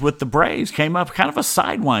was with the Braves, came up kind of a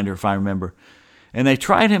sidewinder, if I remember. And they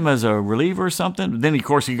tried him as a reliever or something. Then, of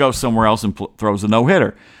course, he goes somewhere else and throws a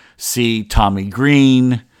no-hitter. See Tommy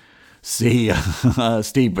Green. See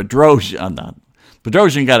Steve Bedrosian.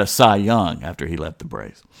 Bedrosian got a Cy Young after he left the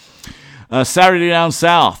Braves. Saturday Down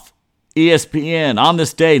South, ESPN, on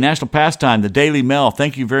this day, national pastime, the Daily Mail.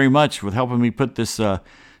 Thank you very much for helping me put this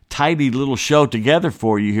tidy little show together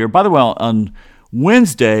for you here. By the way, on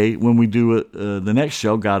Wednesday, when we do the next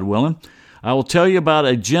show, God willing, I will tell you about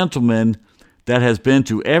a gentleman that has been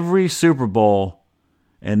to every Super Bowl,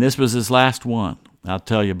 and this was his last one. I'll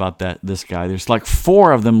tell you about this guy. There's like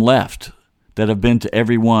 4 of them left that have been to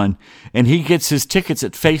every one, and he gets his tickets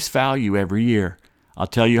at face value every year. I'll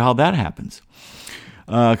tell you how that happens.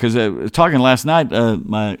 Because talking last night,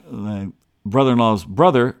 my brother-in-law's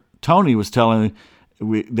brother, Tony, was telling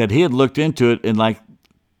me that he had looked into it, and like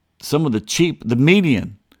some of the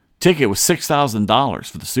median ticket was $6,000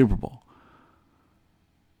 for the Super Bowl.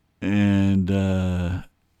 And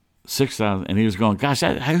 $6,000, and he was going, gosh,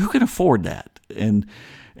 who can afford that? And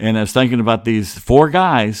I was thinking about these 4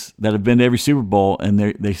 guys that have been to every Super Bowl, and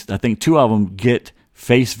they I think 2 of them get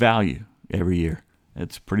face value every year.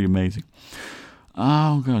 It's pretty amazing.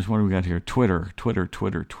 Oh gosh, what do we got here? Twitter.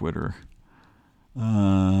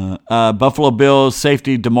 Buffalo Bills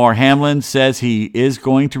safety Damar Hamlin says he is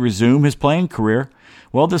going to resume his playing career.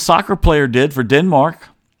 Well, the soccer player did for Denmark.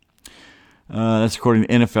 That's according to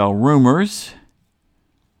NFL Rumors.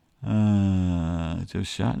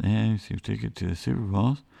 Just shot and ticket to the Super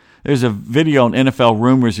Bowls. There's a video on NFL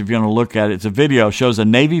Rumors if you want to look at it. It's a video, shows a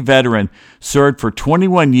Navy veteran served for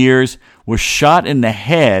 21 years, was shot in the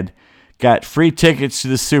head, got free tickets to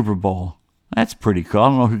the Super Bowl. That's pretty cool. I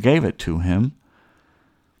don't know who gave it to him.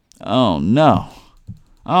 Oh, no.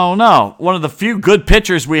 One of the few good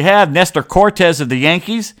pitchers we have, Nestor Cortez of the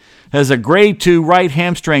Yankees, has a grade 2 right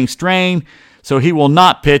hamstring strain, so he will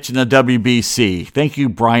not pitch in the WBC. Thank you,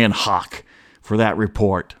 Brian Hawk, for that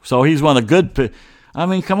report. So he's one of the good I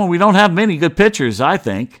mean, come on, we don't have many good pitchers, I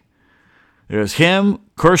think. There's him,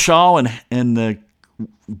 Kershaw, and the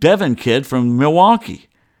Devin kid from Milwaukee.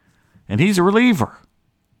 And he's a reliever.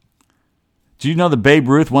 Do you know that Babe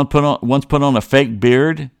Ruth once put on a fake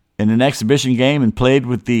beard in an exhibition game and played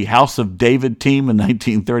with the House of David team in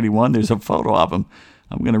 1931? There's a photo of him.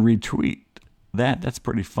 I'm going to retweet that. That's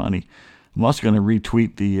pretty funny. I'm also going to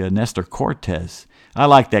retweet the Nestor Cortez. I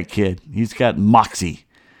like that kid. He's got moxie.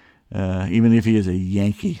 Even if he is a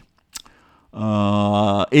Yankee.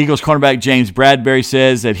 Eagles cornerback James Bradbury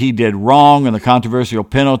says that he did wrong on the controversial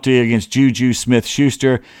penalty against Juju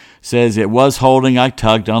Smith-Schuster. Says it was holding. I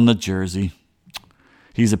tugged on the jersey.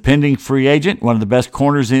 He's a pending free agent, one of the best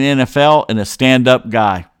corners in the NFL, and a stand-up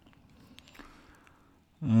guy.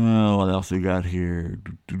 What else we got here?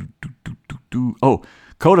 Oh,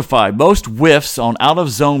 Codify, most whiffs on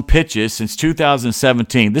out-of-zone pitches since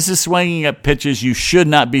 2017. This is swinging at pitches you should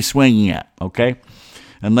not be swinging at, okay?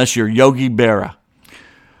 Unless you're Yogi Berra.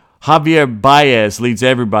 Javier Baez leads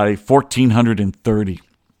everybody, 1,430.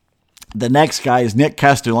 The next guy is Nick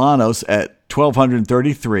Castellanos at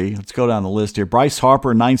 1,233. Let's go down the list here. Bryce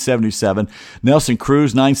Harper, 977. Nelson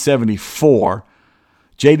Cruz, 974.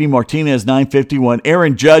 J.D. Martinez, 951.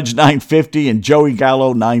 Aaron Judge, 950. And Joey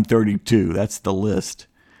Gallo, 932. That's the list.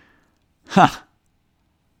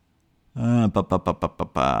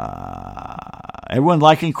 Everyone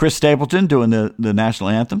liking Chris Stapleton doing the national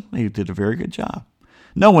anthem. He did a very good job.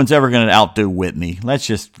 No one's ever going to outdo Whitney. Let's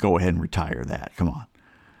just go ahead and retire that. Come on.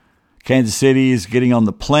 Kansas City is getting on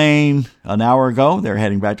the plane an hour ago. They're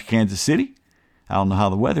heading back to Kansas City. I don't know how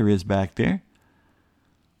the weather is back there.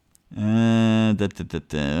 Okay,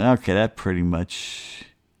 that's pretty much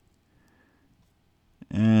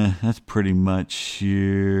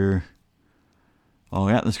here. Oh,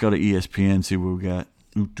 yeah, let's go to ESPN, see what we got.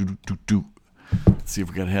 Let's see if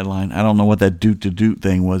we got a headline. I don't know what that doot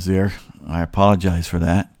thing was there. I apologize for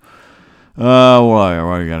that. What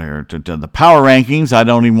do you got here? The power rankings. I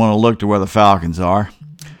don't even want to look to where the Falcons are.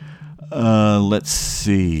 Let's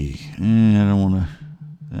see. I don't want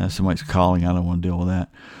to. Somebody's calling. I don't want to deal with that.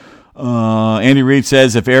 Andy Reid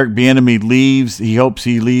says if Eric Bieniemy leaves, he hopes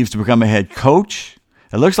he leaves to become a head coach.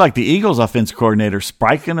 It looks like the Eagles' offense coordinator,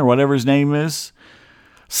 Spryken, or whatever his name is,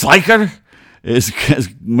 Sliker, is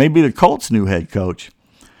maybe the Colts' new head coach.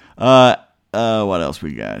 What else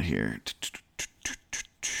we got here?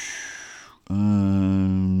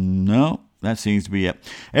 No, that seems to be it.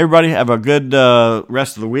 Everybody have a good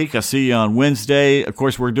rest of the week. I'll see you on Wednesday. Of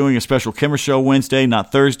course, we're doing a special Kimmer Show Wednesday,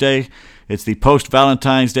 not Thursday. It's the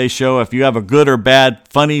post-Valentine's Day show. If you have a good or bad,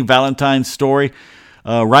 funny Valentine's story,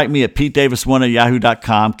 write me at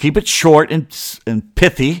PeteDavis1@yahoo.com. Keep it short and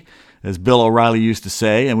pithy, as Bill O'Reilly used to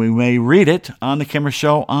say, and we may read it on the Kimmer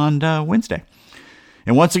Show on Wednesday.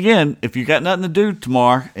 And once again, if you got nothing to do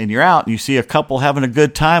tomorrow and you're out and you see a couple having a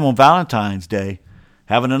good time on Valentine's Day,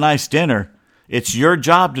 having a nice dinner, it's your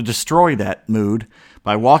job to destroy that mood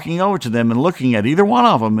by walking over to them and looking at either one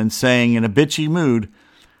of them and saying in a bitchy mood,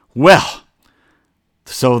 well,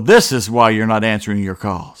 so this is why you're not answering your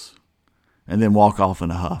calls. And then walk off in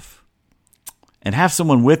a huff. And have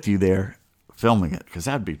someone with you there filming it, because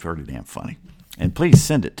that would be pretty damn funny. And please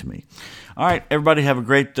send it to me. All right, everybody have a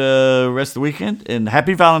great rest of the weekend, and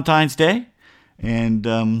happy Valentine's Day. And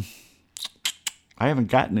I haven't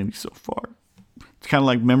gotten any so far. It's kind of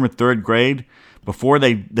like, remember third grade? Before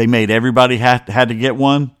they made everybody had to get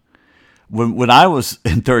one. When I was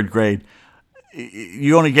in third grade,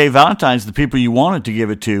 you only gave Valentine's to the people you wanted to give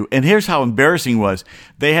it to. And here's how embarrassing it was.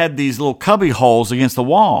 They had these little cubby holes against the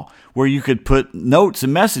wall where you could put notes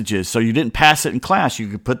and messages so you didn't pass it in class. You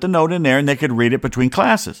could put the note in there and they could read it between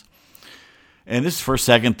classes. And this is first,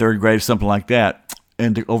 second, third grade, something like that.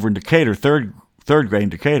 And over in Decatur, third grade in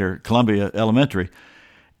Decatur, Columbia Elementary.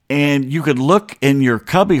 And you could look in your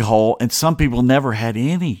cubby hole and some people never had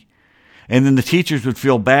any. And then the teachers would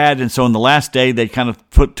feel bad, and so on the last day, they kind of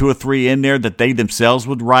put 2 or 3 in there that they themselves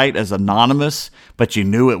would write as anonymous, but you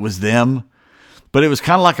knew it was them. But it was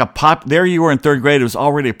kind of like there you were in third grade, it was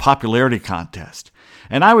already a popularity contest.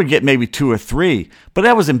 And I would get maybe 2 or 3, but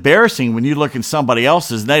that was embarrassing when you look in somebody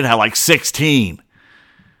else's, and they'd have like 16.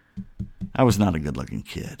 I was not a good-looking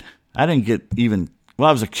kid. I didn't get I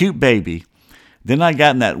was a cute baby. Then I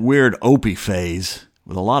got in that weird Opie phase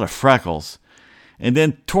with a lot of freckles. And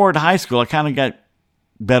then toward high school, I kind of got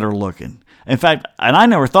better looking. In fact, and I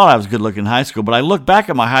never thought I was good looking in high school, but I look back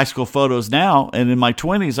at my high school photos now, and in my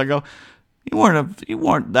 20s, I go, you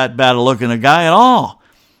weren't that bad looking a guy at all.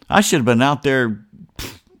 I should have been out there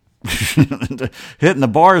hitting the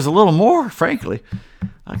bars a little more, frankly.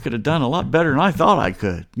 I could have done a lot better than I thought I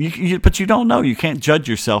could. But you don't know. You can't judge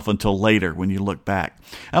yourself until later when you look back.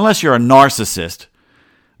 Unless you're a narcissist.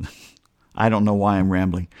 I don't know why I'm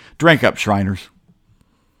rambling. Drink up, Shriners.